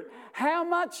Spirit? How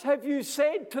much have you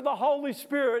said to the Holy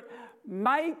Spirit,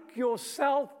 make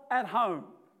yourself at home?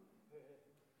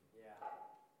 Yeah.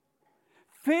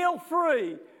 Feel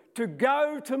free to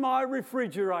go to my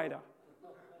refrigerator.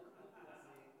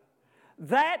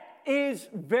 That is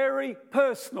very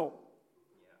personal.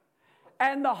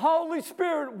 And the Holy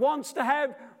Spirit wants to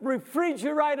have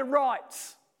refrigerator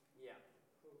rights.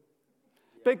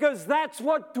 Because that's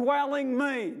what dwelling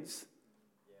means.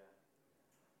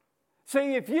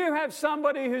 See, if you have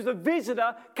somebody who's a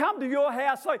visitor come to your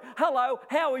house, say, hello,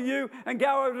 how are you? And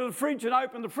go over to the fridge and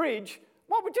open the fridge,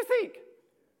 what would you think?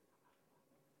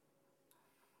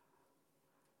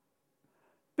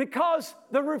 Because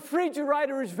the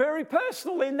refrigerator is very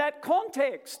personal in that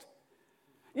context.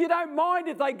 You don't mind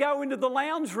if they go into the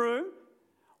lounge room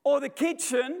or the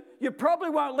kitchen. You probably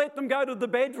won't let them go to the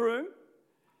bedroom.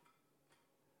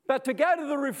 But to go to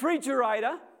the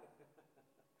refrigerator,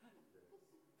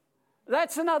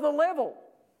 that's another level.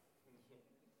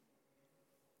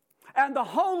 And the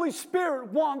Holy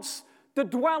Spirit wants the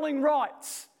dwelling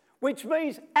rights, which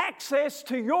means access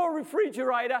to your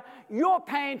refrigerator, your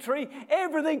pantry,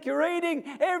 everything you're eating,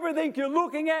 everything you're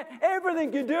looking at,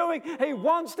 everything you're doing. He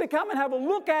wants to come and have a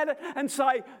look at it and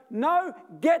say, no,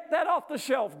 get that off the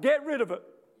shelf, get rid of it.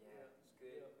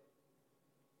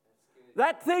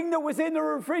 That thing that was in the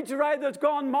refrigerator that's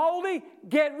gone mouldy,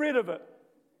 get rid of it.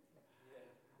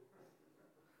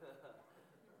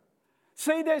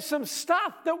 See, there's some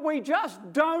stuff that we just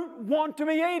don't want to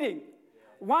be eating.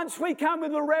 Once we come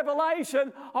with the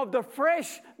revelation of the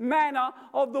fresh manna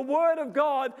of the Word of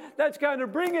God, that's going to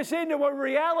bring us into a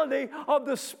reality of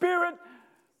the Spirit.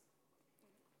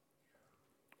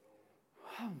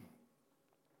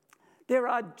 There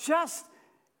are just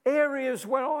areas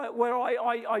where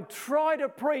I try to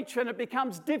preach and it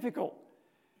becomes difficult.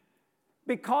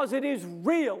 Because it is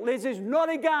real. This is not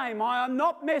a game. I am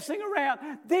not messing around.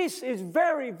 This is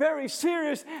very, very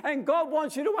serious. And God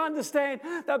wants you to understand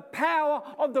the power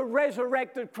of the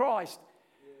resurrected Christ.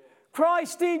 Yeah.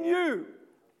 Christ in you.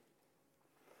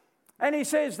 And he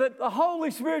says that the Holy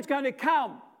Spirit's going to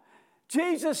come.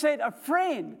 Jesus said, a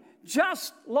friend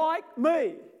just like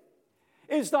me.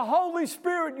 Is the Holy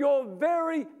Spirit your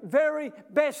very, very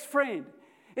best friend?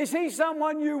 Is he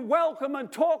someone you welcome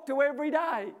and talk to every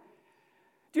day?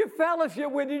 Do you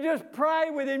fellowship with him? You just pray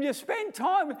with him. You spend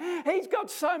time with him. He's got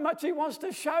so much he wants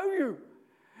to show you.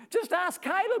 Just ask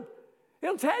Caleb.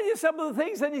 He'll tell you some of the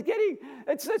things that he's getting.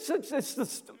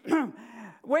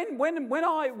 When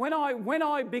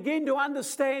I begin to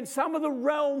understand some of the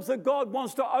realms that God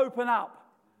wants to open up.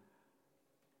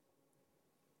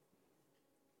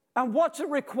 And what's it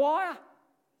require?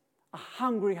 A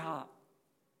hungry heart.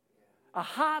 A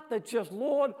heart that just,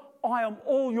 Lord, I am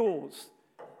all yours.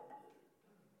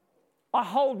 I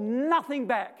hold nothing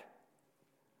back.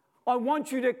 I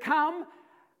want you to come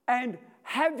and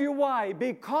have your way,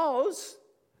 because,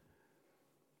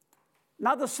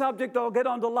 another subject I'll get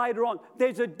onto later on,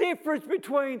 there's a difference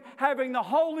between having the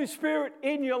Holy Spirit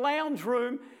in your lounge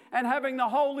room and having the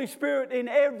Holy Spirit in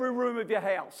every room of your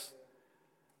house.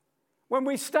 When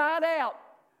we start out,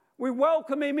 we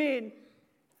welcome him in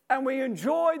and we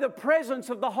enjoy the presence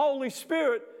of the Holy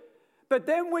Spirit, but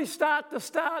then we start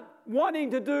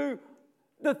wanting to do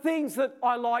the things that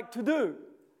I like to do.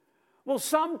 Well,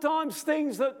 sometimes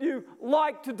things that you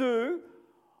like to do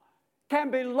can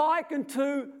be likened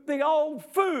to the old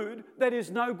food that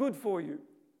is no good for you,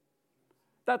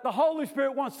 that the Holy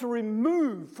Spirit wants to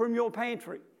remove from your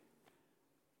pantry.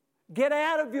 Get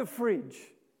out of your fridge.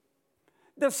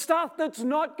 The stuff that's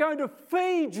not going to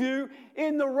feed you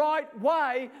in the right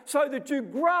way so that you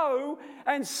grow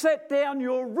and set down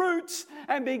your roots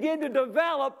and begin to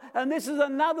develop. And this is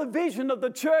another vision of the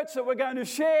church that we're going to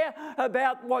share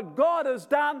about what God has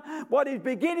done, what He's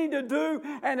beginning to do.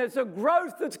 And it's a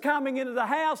growth that's coming into the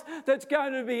house that's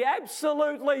going to be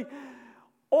absolutely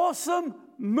awesome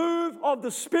move of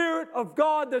the Spirit of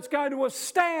God that's going to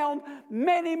astound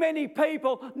many, many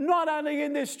people, not only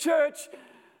in this church.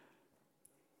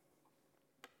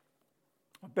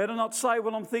 I better not say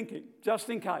what I'm thinking, just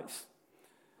in case.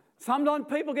 Sometimes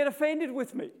people get offended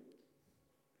with me.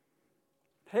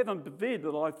 Heaven forbid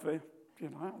that I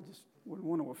just wouldn't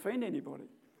want to offend anybody.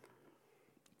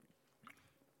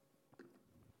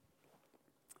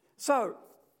 So,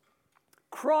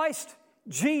 Christ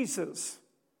Jesus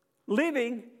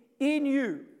living in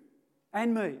you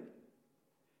and me.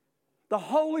 The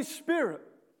Holy Spirit.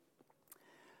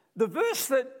 The verse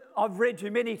that I've read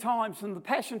you many times from the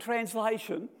Passion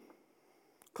Translation,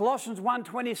 Colossians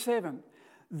 1:27.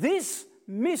 This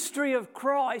mystery of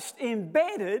Christ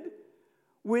embedded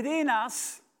within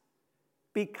us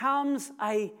becomes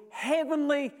a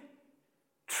heavenly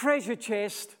treasure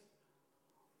chest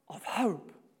of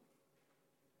hope.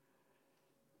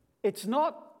 It's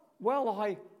not, well,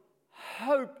 I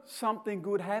hope something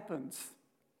good happens.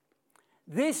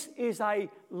 This is a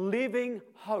living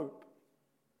hope.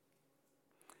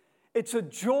 It's a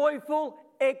joyful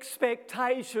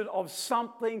expectation of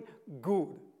something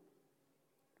good.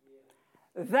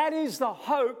 That is the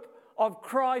hope of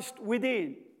Christ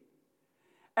within.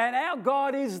 And our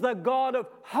God is the God of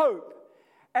hope.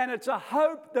 And it's a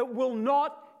hope that will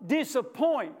not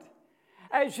disappoint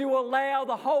as you allow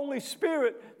the Holy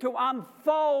Spirit to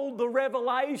unfold the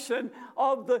revelation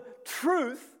of the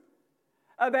truth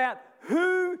about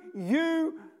who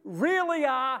you really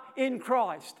are in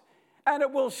Christ. And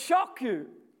it will shock you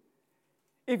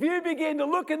if you begin to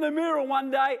look in the mirror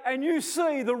one day and you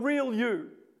see the real you.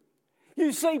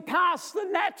 You see past the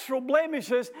natural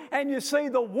blemishes and you see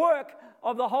the work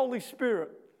of the Holy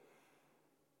Spirit.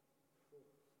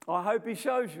 I hope He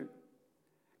shows you,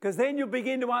 because then you'll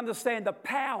begin to understand the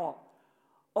power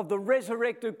of the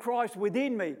resurrected Christ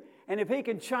within me. And if He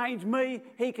can change me,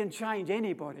 He can change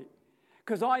anybody,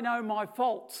 because I know my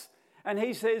faults. And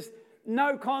He says,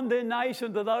 no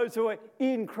condemnation to those who are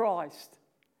in Christ.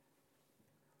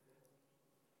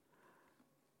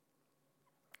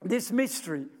 This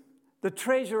mystery, the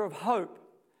treasure of hope,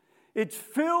 it's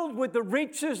filled with the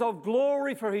riches of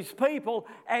glory for His people,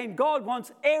 and God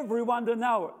wants everyone to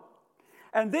know it.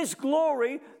 And this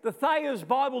glory, the Thayer's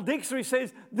Bible Dictionary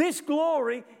says, this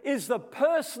glory is the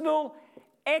personal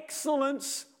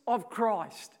excellence of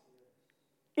Christ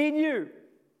in you.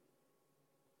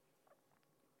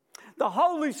 The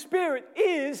Holy Spirit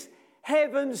is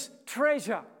heaven's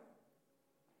treasure.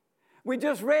 We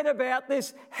just read about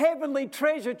this heavenly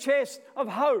treasure chest of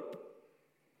hope.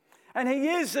 And He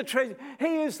is the treasure.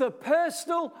 He is the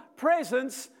personal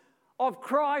presence of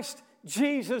Christ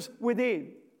Jesus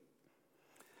within.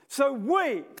 So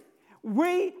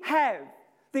we have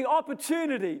the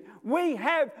opportunity, we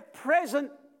have present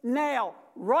now,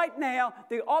 right now,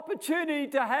 the opportunity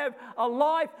to have a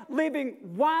life living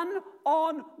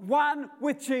one-on-one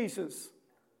with Jesus.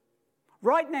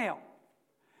 Right now.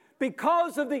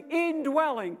 Because of the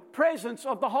indwelling presence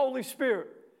of the Holy Spirit.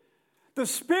 The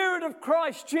Spirit of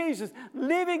Christ Jesus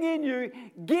living in you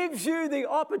gives you the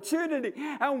opportunity.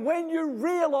 And when you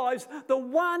realize the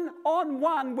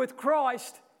one-on-one with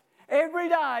Christ every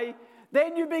day,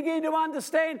 then you begin to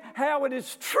understand how it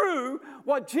is true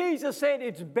what Jesus said,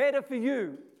 it's better for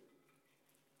you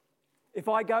if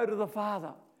I go to the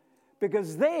Father.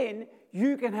 Because then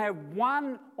you can have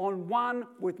one-on-one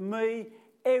with me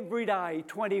every day,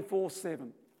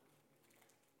 24/7.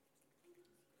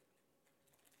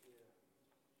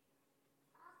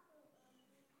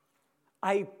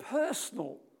 A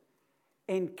personal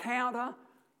encounter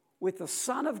with the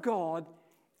Son of God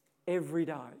every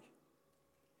day.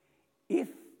 If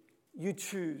you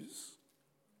choose.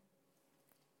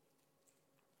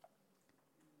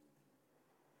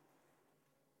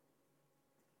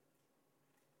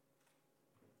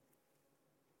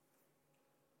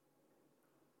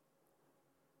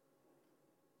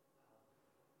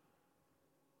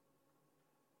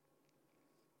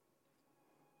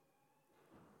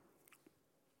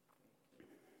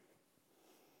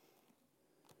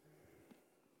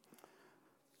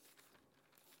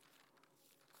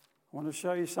 I want to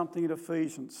show you something in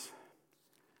Ephesians.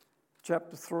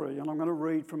 chapter 3, and I'm going to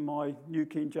read from my New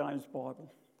King James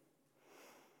Bible.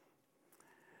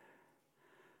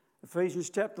 Ephesians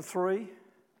chapter 3,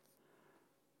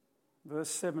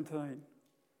 verse 17.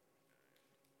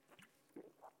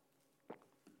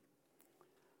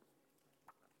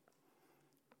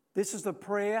 This is the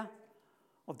prayer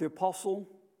of the Apostle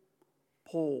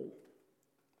Paul,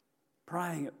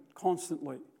 praying it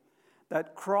constantly,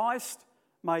 that Christ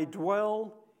may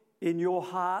dwell in your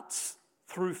hearts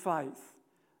through faith,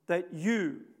 that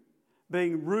you,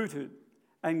 being rooted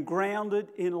and grounded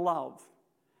in love,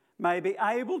 may be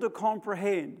able to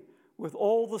comprehend with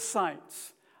all the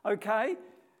saints, okay,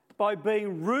 by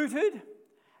being rooted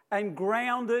and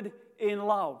grounded in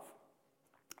love.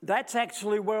 That's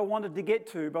actually where I wanted to get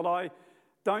to, but I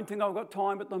don't think I've got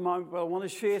time at the moment, but I want to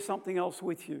share something else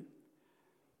with you.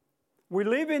 We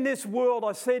live in this world,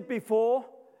 I said before,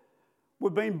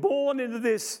 we've been born into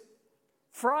this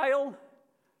frail,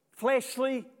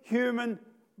 fleshly, human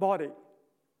body,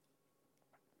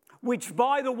 which,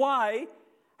 by the way,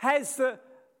 has the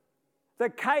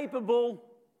capable,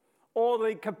 or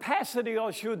the capacity,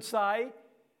 I should say,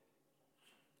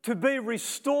 to be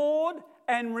restored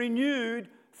and renewed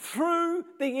through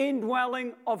the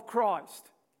indwelling of Christ.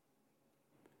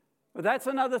 But that's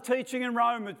another teaching in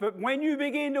Romans. But when you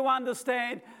begin to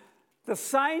understand the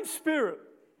same Spirit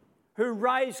who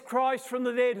raised Christ from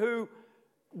the dead, who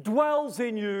dwells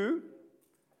in you,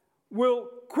 will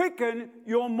quicken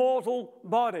your mortal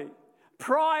body.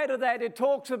 Prior to that, it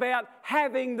talks about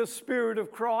having the Spirit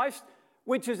of Christ,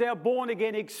 which is our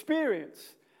born-again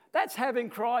experience. That's having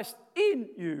Christ in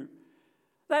you.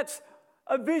 That's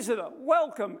a visitor.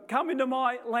 Welcome. Come into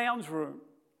my lounge room.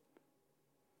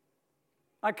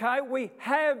 Okay, we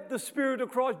have the Spirit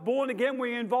of Christ born again.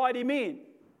 We invite him in.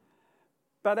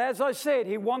 But as I said,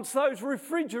 he wants those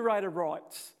refrigerator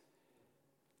rights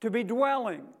to be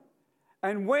dwelling.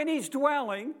 And when he's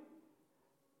dwelling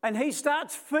and he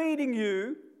starts feeding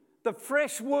you the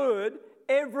fresh word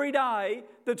every day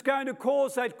that's going to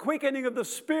cause that quickening of the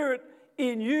Spirit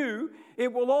in you,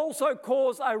 it will also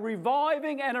cause a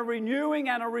reviving and a renewing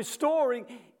and a restoring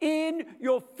in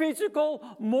your physical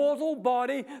mortal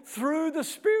body through the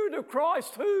Spirit of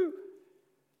Christ who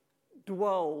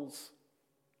dwells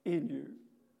in you.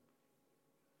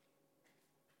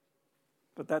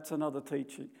 But that's another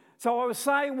teaching. So I was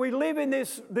saying we live in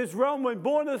this realm, we're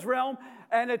born in this realm,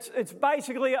 and it's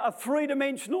basically a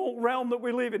three-dimensional realm that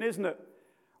we live in, isn't it?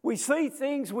 We see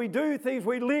things, we do things,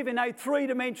 we live in a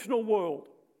three-dimensional world.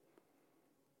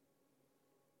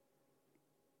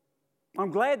 I'm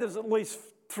glad there's at least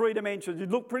three dimensions.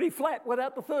 You'd look pretty flat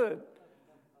without the third.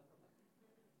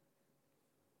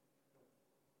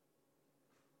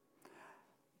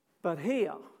 But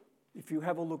here, if you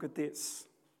have a look at this,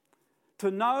 to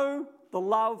know the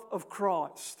love of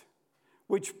Christ,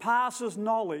 which passes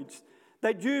knowledge,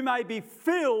 that you may be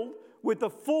filled with the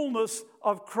fullness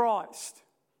of Christ.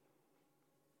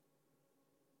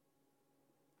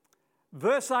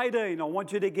 Verse 18, I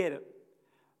want you to get it.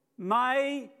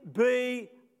 May be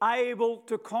able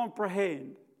to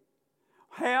comprehend.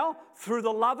 How? Through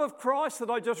the love of Christ that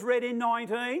I just read in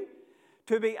 19,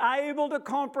 to be able to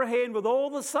comprehend with all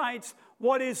the saints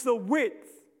what is the width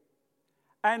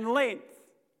and length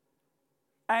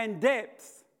and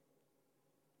depth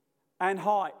and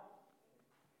height.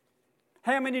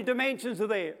 How many dimensions are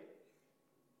there?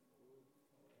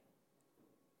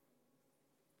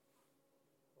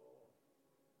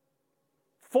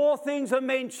 Four things are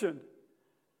mentioned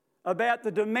about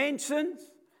the dimensions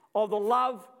of the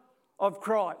love of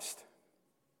Christ.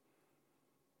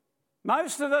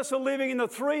 Most of us are living in the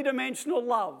three-dimensional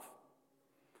love.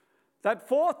 That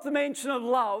fourth dimension of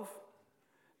love,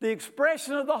 the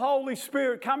expression of the Holy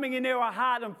Spirit coming into our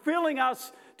heart and filling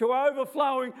us to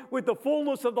overflowing with the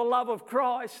fullness of the love of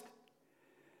Christ,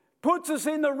 puts us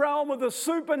in the realm of the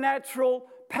supernatural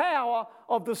power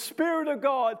of the Spirit of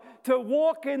God to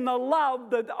walk in the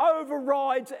love that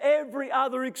overrides every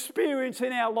other experience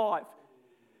in our life.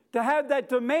 To have that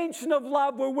dimension of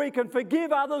love where we can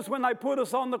forgive others when they put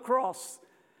us on the cross.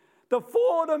 The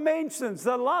four dimensions,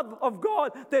 the love of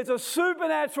God, there's a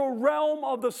supernatural realm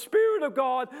of the Spirit of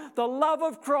God, the love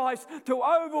of Christ to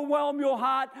overwhelm your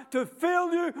heart, to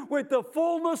fill you with the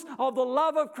fullness of the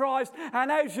love of Christ.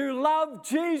 And as you love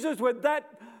Jesus with that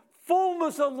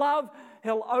fullness of love,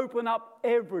 He'll open up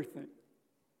everything.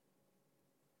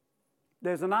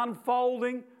 There's an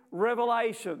unfolding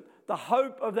revelation, the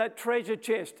hope of that treasure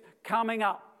chest coming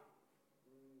up.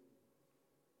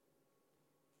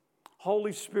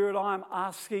 Holy Spirit, I am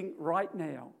asking right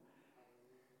now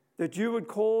that you would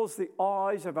cause the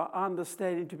eyes of our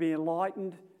understanding to be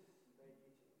enlightened,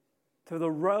 to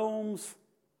the realms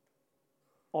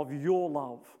of your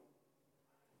love.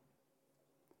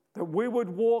 That we would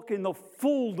walk in the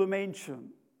full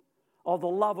dimension of the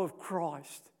love of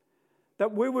Christ.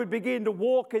 That we would begin to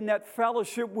walk in that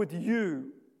fellowship with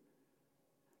you.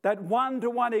 That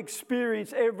one-to-one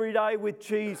experience every day with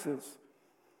Jesus.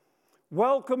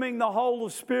 Welcoming the Holy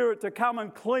Spirit to come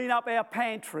and clean up our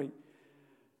pantry.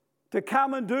 To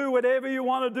come and do whatever you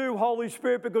want to do, Holy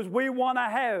Spirit, because we want to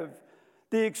have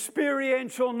the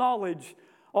experiential knowledge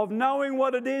of knowing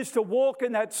what it is to walk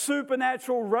in that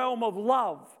supernatural realm of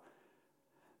love.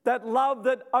 That love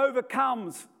that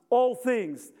overcomes all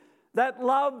things. That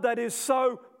love that is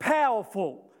so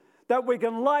powerful that we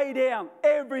can lay down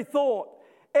every thought,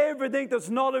 everything that's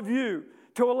not of you,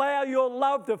 to allow your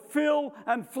love to fill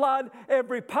and flood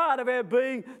every part of our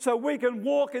being so we can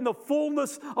walk in the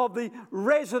fullness of the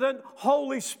resident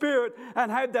Holy Spirit and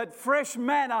have that fresh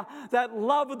manna, that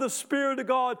love of the Spirit of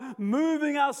God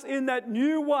moving us in that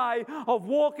new way of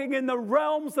walking in the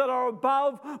realms that are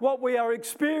above what we are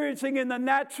experiencing in the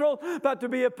natural, but to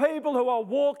be a people who are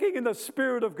walking in the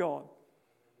Spirit of God.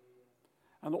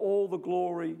 And all the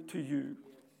glory to you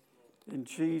in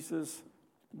Jesus'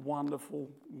 wonderful,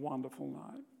 wonderful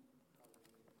name.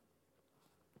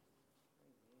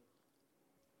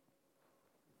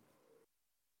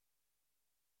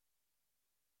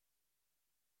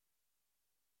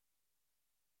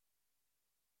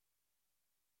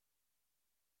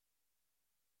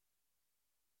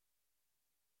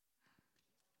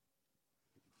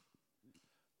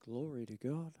 Glory to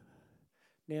God.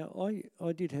 Now,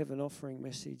 I did have an offering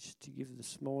message to give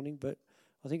this morning, but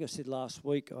I think I said last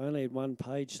week I only had one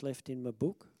page left in my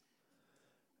book,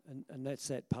 and that's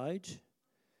that page.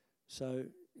 So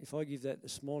if I give that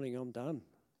this morning, I'm done.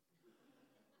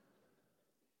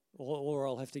 Or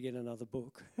I'll have to get another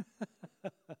book.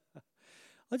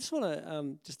 I just want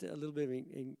to, just a little bit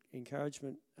of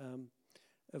encouragement.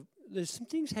 There's some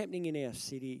things happening in our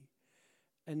city,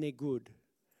 and they're good.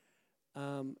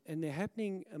 And they're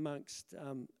happening amongst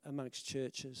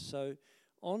churches. So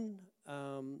on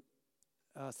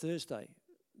Thursday,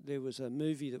 there was a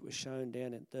movie that was shown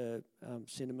down at the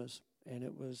cinemas, and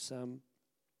it was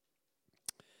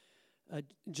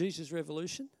Jesus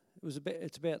Revolution.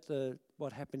 It's about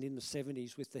what happened in the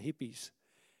 70s with the hippies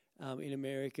in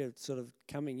America, sort of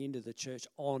coming into the church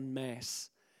en masse,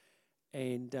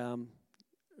 and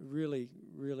really,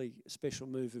 really special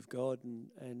move of God,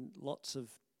 and lots of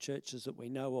churches that we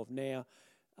know of now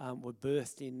were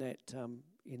birthed in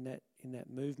that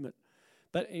movement.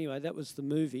 But anyway, that was the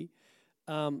movie.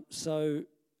 So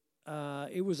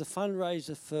it was a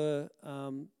fundraiser for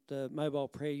the Mobile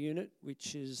Prayer Unit,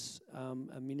 which is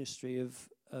a ministry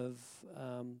of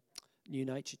New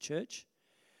Nature Church.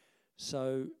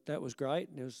 So that was great.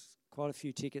 And there was quite a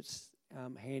few tickets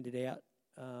handed out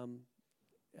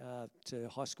to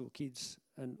high school kids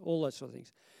and all those sort of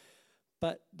things.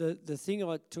 But the thing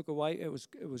I took away, it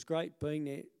was great being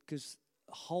there, because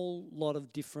a whole lot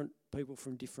of different people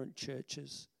from different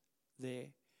churches there.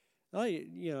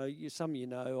 Some of you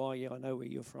know, I know where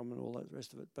you're from and all that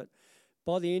rest of it. But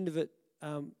by the end of it,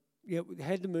 we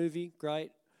had the movie,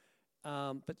 great.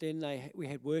 But then we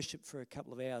had worship for a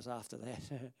couple of hours after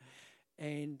that.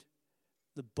 And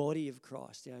the body of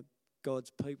Christ, God's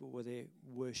people were there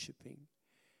worshipping.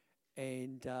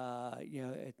 And,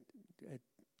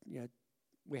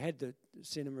 we had the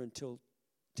cinema until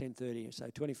 10:30, so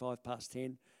 25 past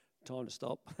 10, time to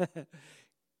stop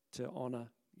to honour,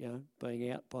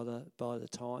 being out by the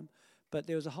time. But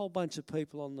there was a whole bunch of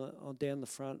people down the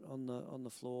front on the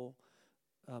floor,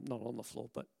 not on the floor,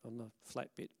 but on the flat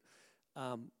bit,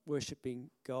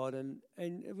 worshipping God, and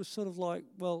it was sort of like,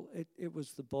 well, it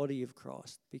was the body of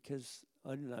Christ, because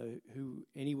I didn't know who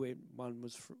anyone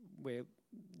was where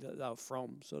they were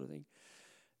from, sort of thing.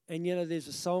 And there's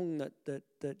a song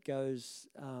that goes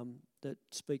that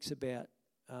speaks about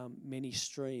many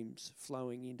streams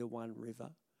flowing into one river,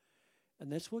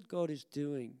 and that's what God is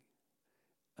doing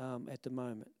at the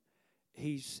moment.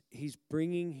 He's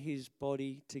bringing His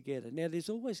body together. Now, there's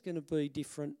always going to be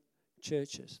different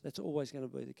churches. That's always going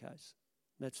to be the case.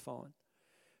 That's fine.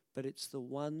 But it's the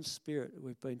one Spirit that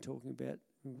we've been talking about,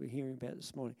 we're hearing about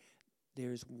this morning.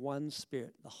 There is one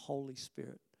Spirit, the Holy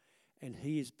Spirit, and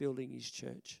He is building His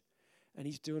church, and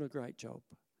He's doing a great job.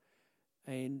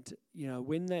 And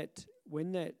when that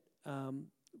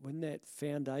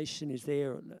foundation is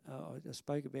there, I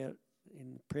spoke about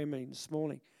in the prayer meeting this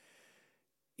morning.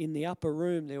 In the upper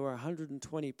room, there were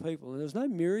 120 people, and there was no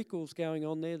miracles going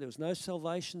on there. There was no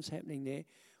salvations happening there.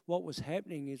 What was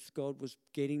happening is God was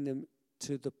getting them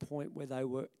to the point where they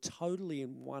were totally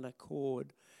in one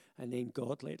accord, And then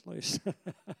God let loose.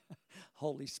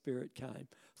 Holy Spirit came.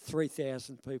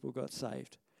 3,000 people got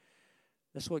saved.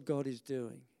 That's what God is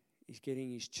doing. He's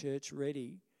getting his church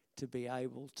ready to be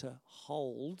able to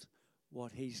hold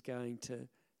what he's going to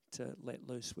let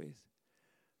loose with.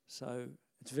 So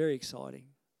it's very exciting.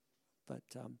 But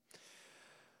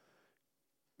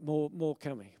more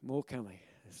coming.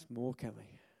 There's more coming.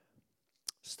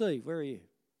 Steve, where are you?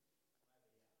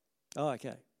 Oh,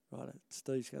 okay. Right.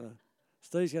 Steve's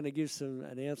gonna give some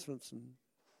announcements and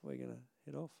we're gonna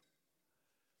head off.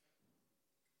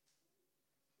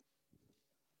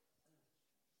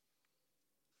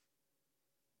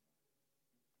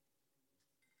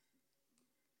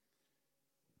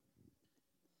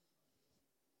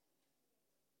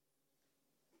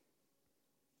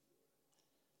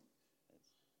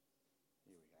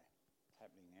 Here we go. It's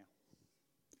happening now.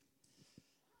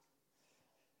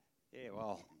 Yeah,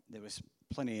 well, there was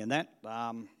plenty in that.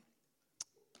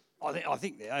 I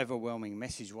think the overwhelming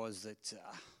message was that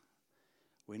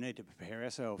we need to prepare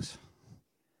ourselves,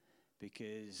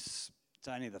 because it's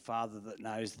only the Father that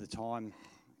knows the time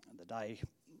and the day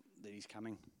that he's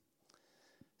coming.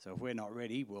 So if we're not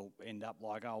ready, we'll end up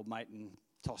like old mate and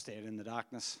tossed out in the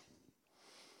darkness.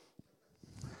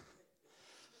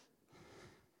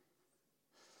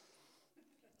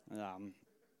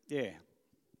 Yeah.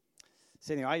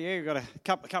 So anyway, we've got a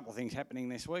couple of things happening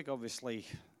this week. Obviously,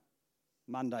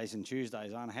 Mondays and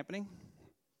Tuesdays aren't happening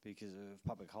because of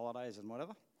public holidays and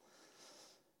whatever.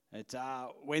 It's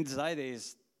Wednesday.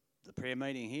 There's the prayer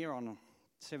meeting here on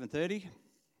 7:30.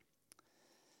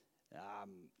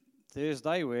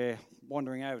 Thursday, we're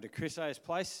wandering over to Chriso's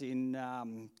place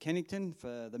in Kennington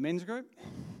for the men's group.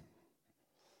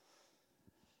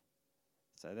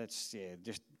 So that's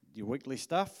just your weekly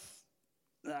stuff.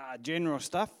 General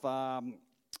stuff. On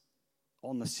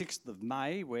the 6th of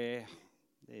May, where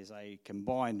there's a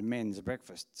combined men's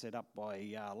breakfast set up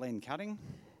by Len Cutting.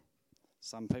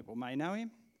 Some people may know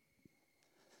him.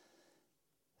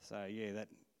 So that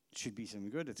should be some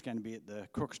good. It's going to be at the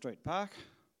Crook Street Park.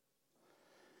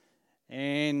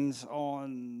 And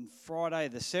on Friday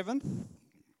the 7th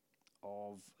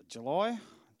of July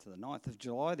to the 9th of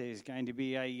July, there's going to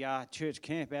be a church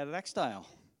camp out at Axedale.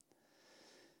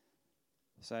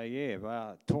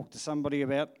 So talk to somebody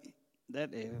about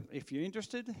that if you're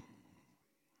interested.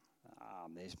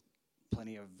 There's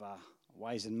plenty of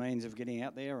ways and means of getting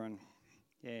out there, and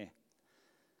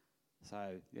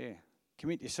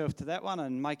commit yourself to that one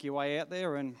and make your way out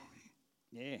there, and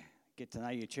get to know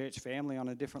your church family on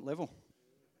a different level.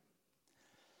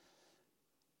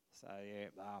 So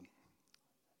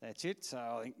that's it. So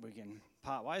I think we can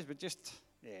part ways, but just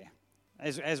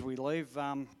as we leave,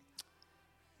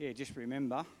 just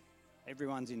remember,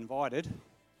 everyone's invited.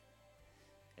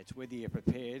 It's whether you're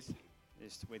prepared,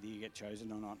 just whether you get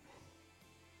chosen or not.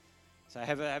 So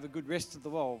have a good rest of the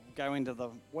world. Go into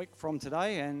the week from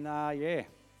today and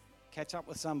catch up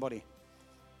with somebody.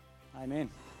 Amen.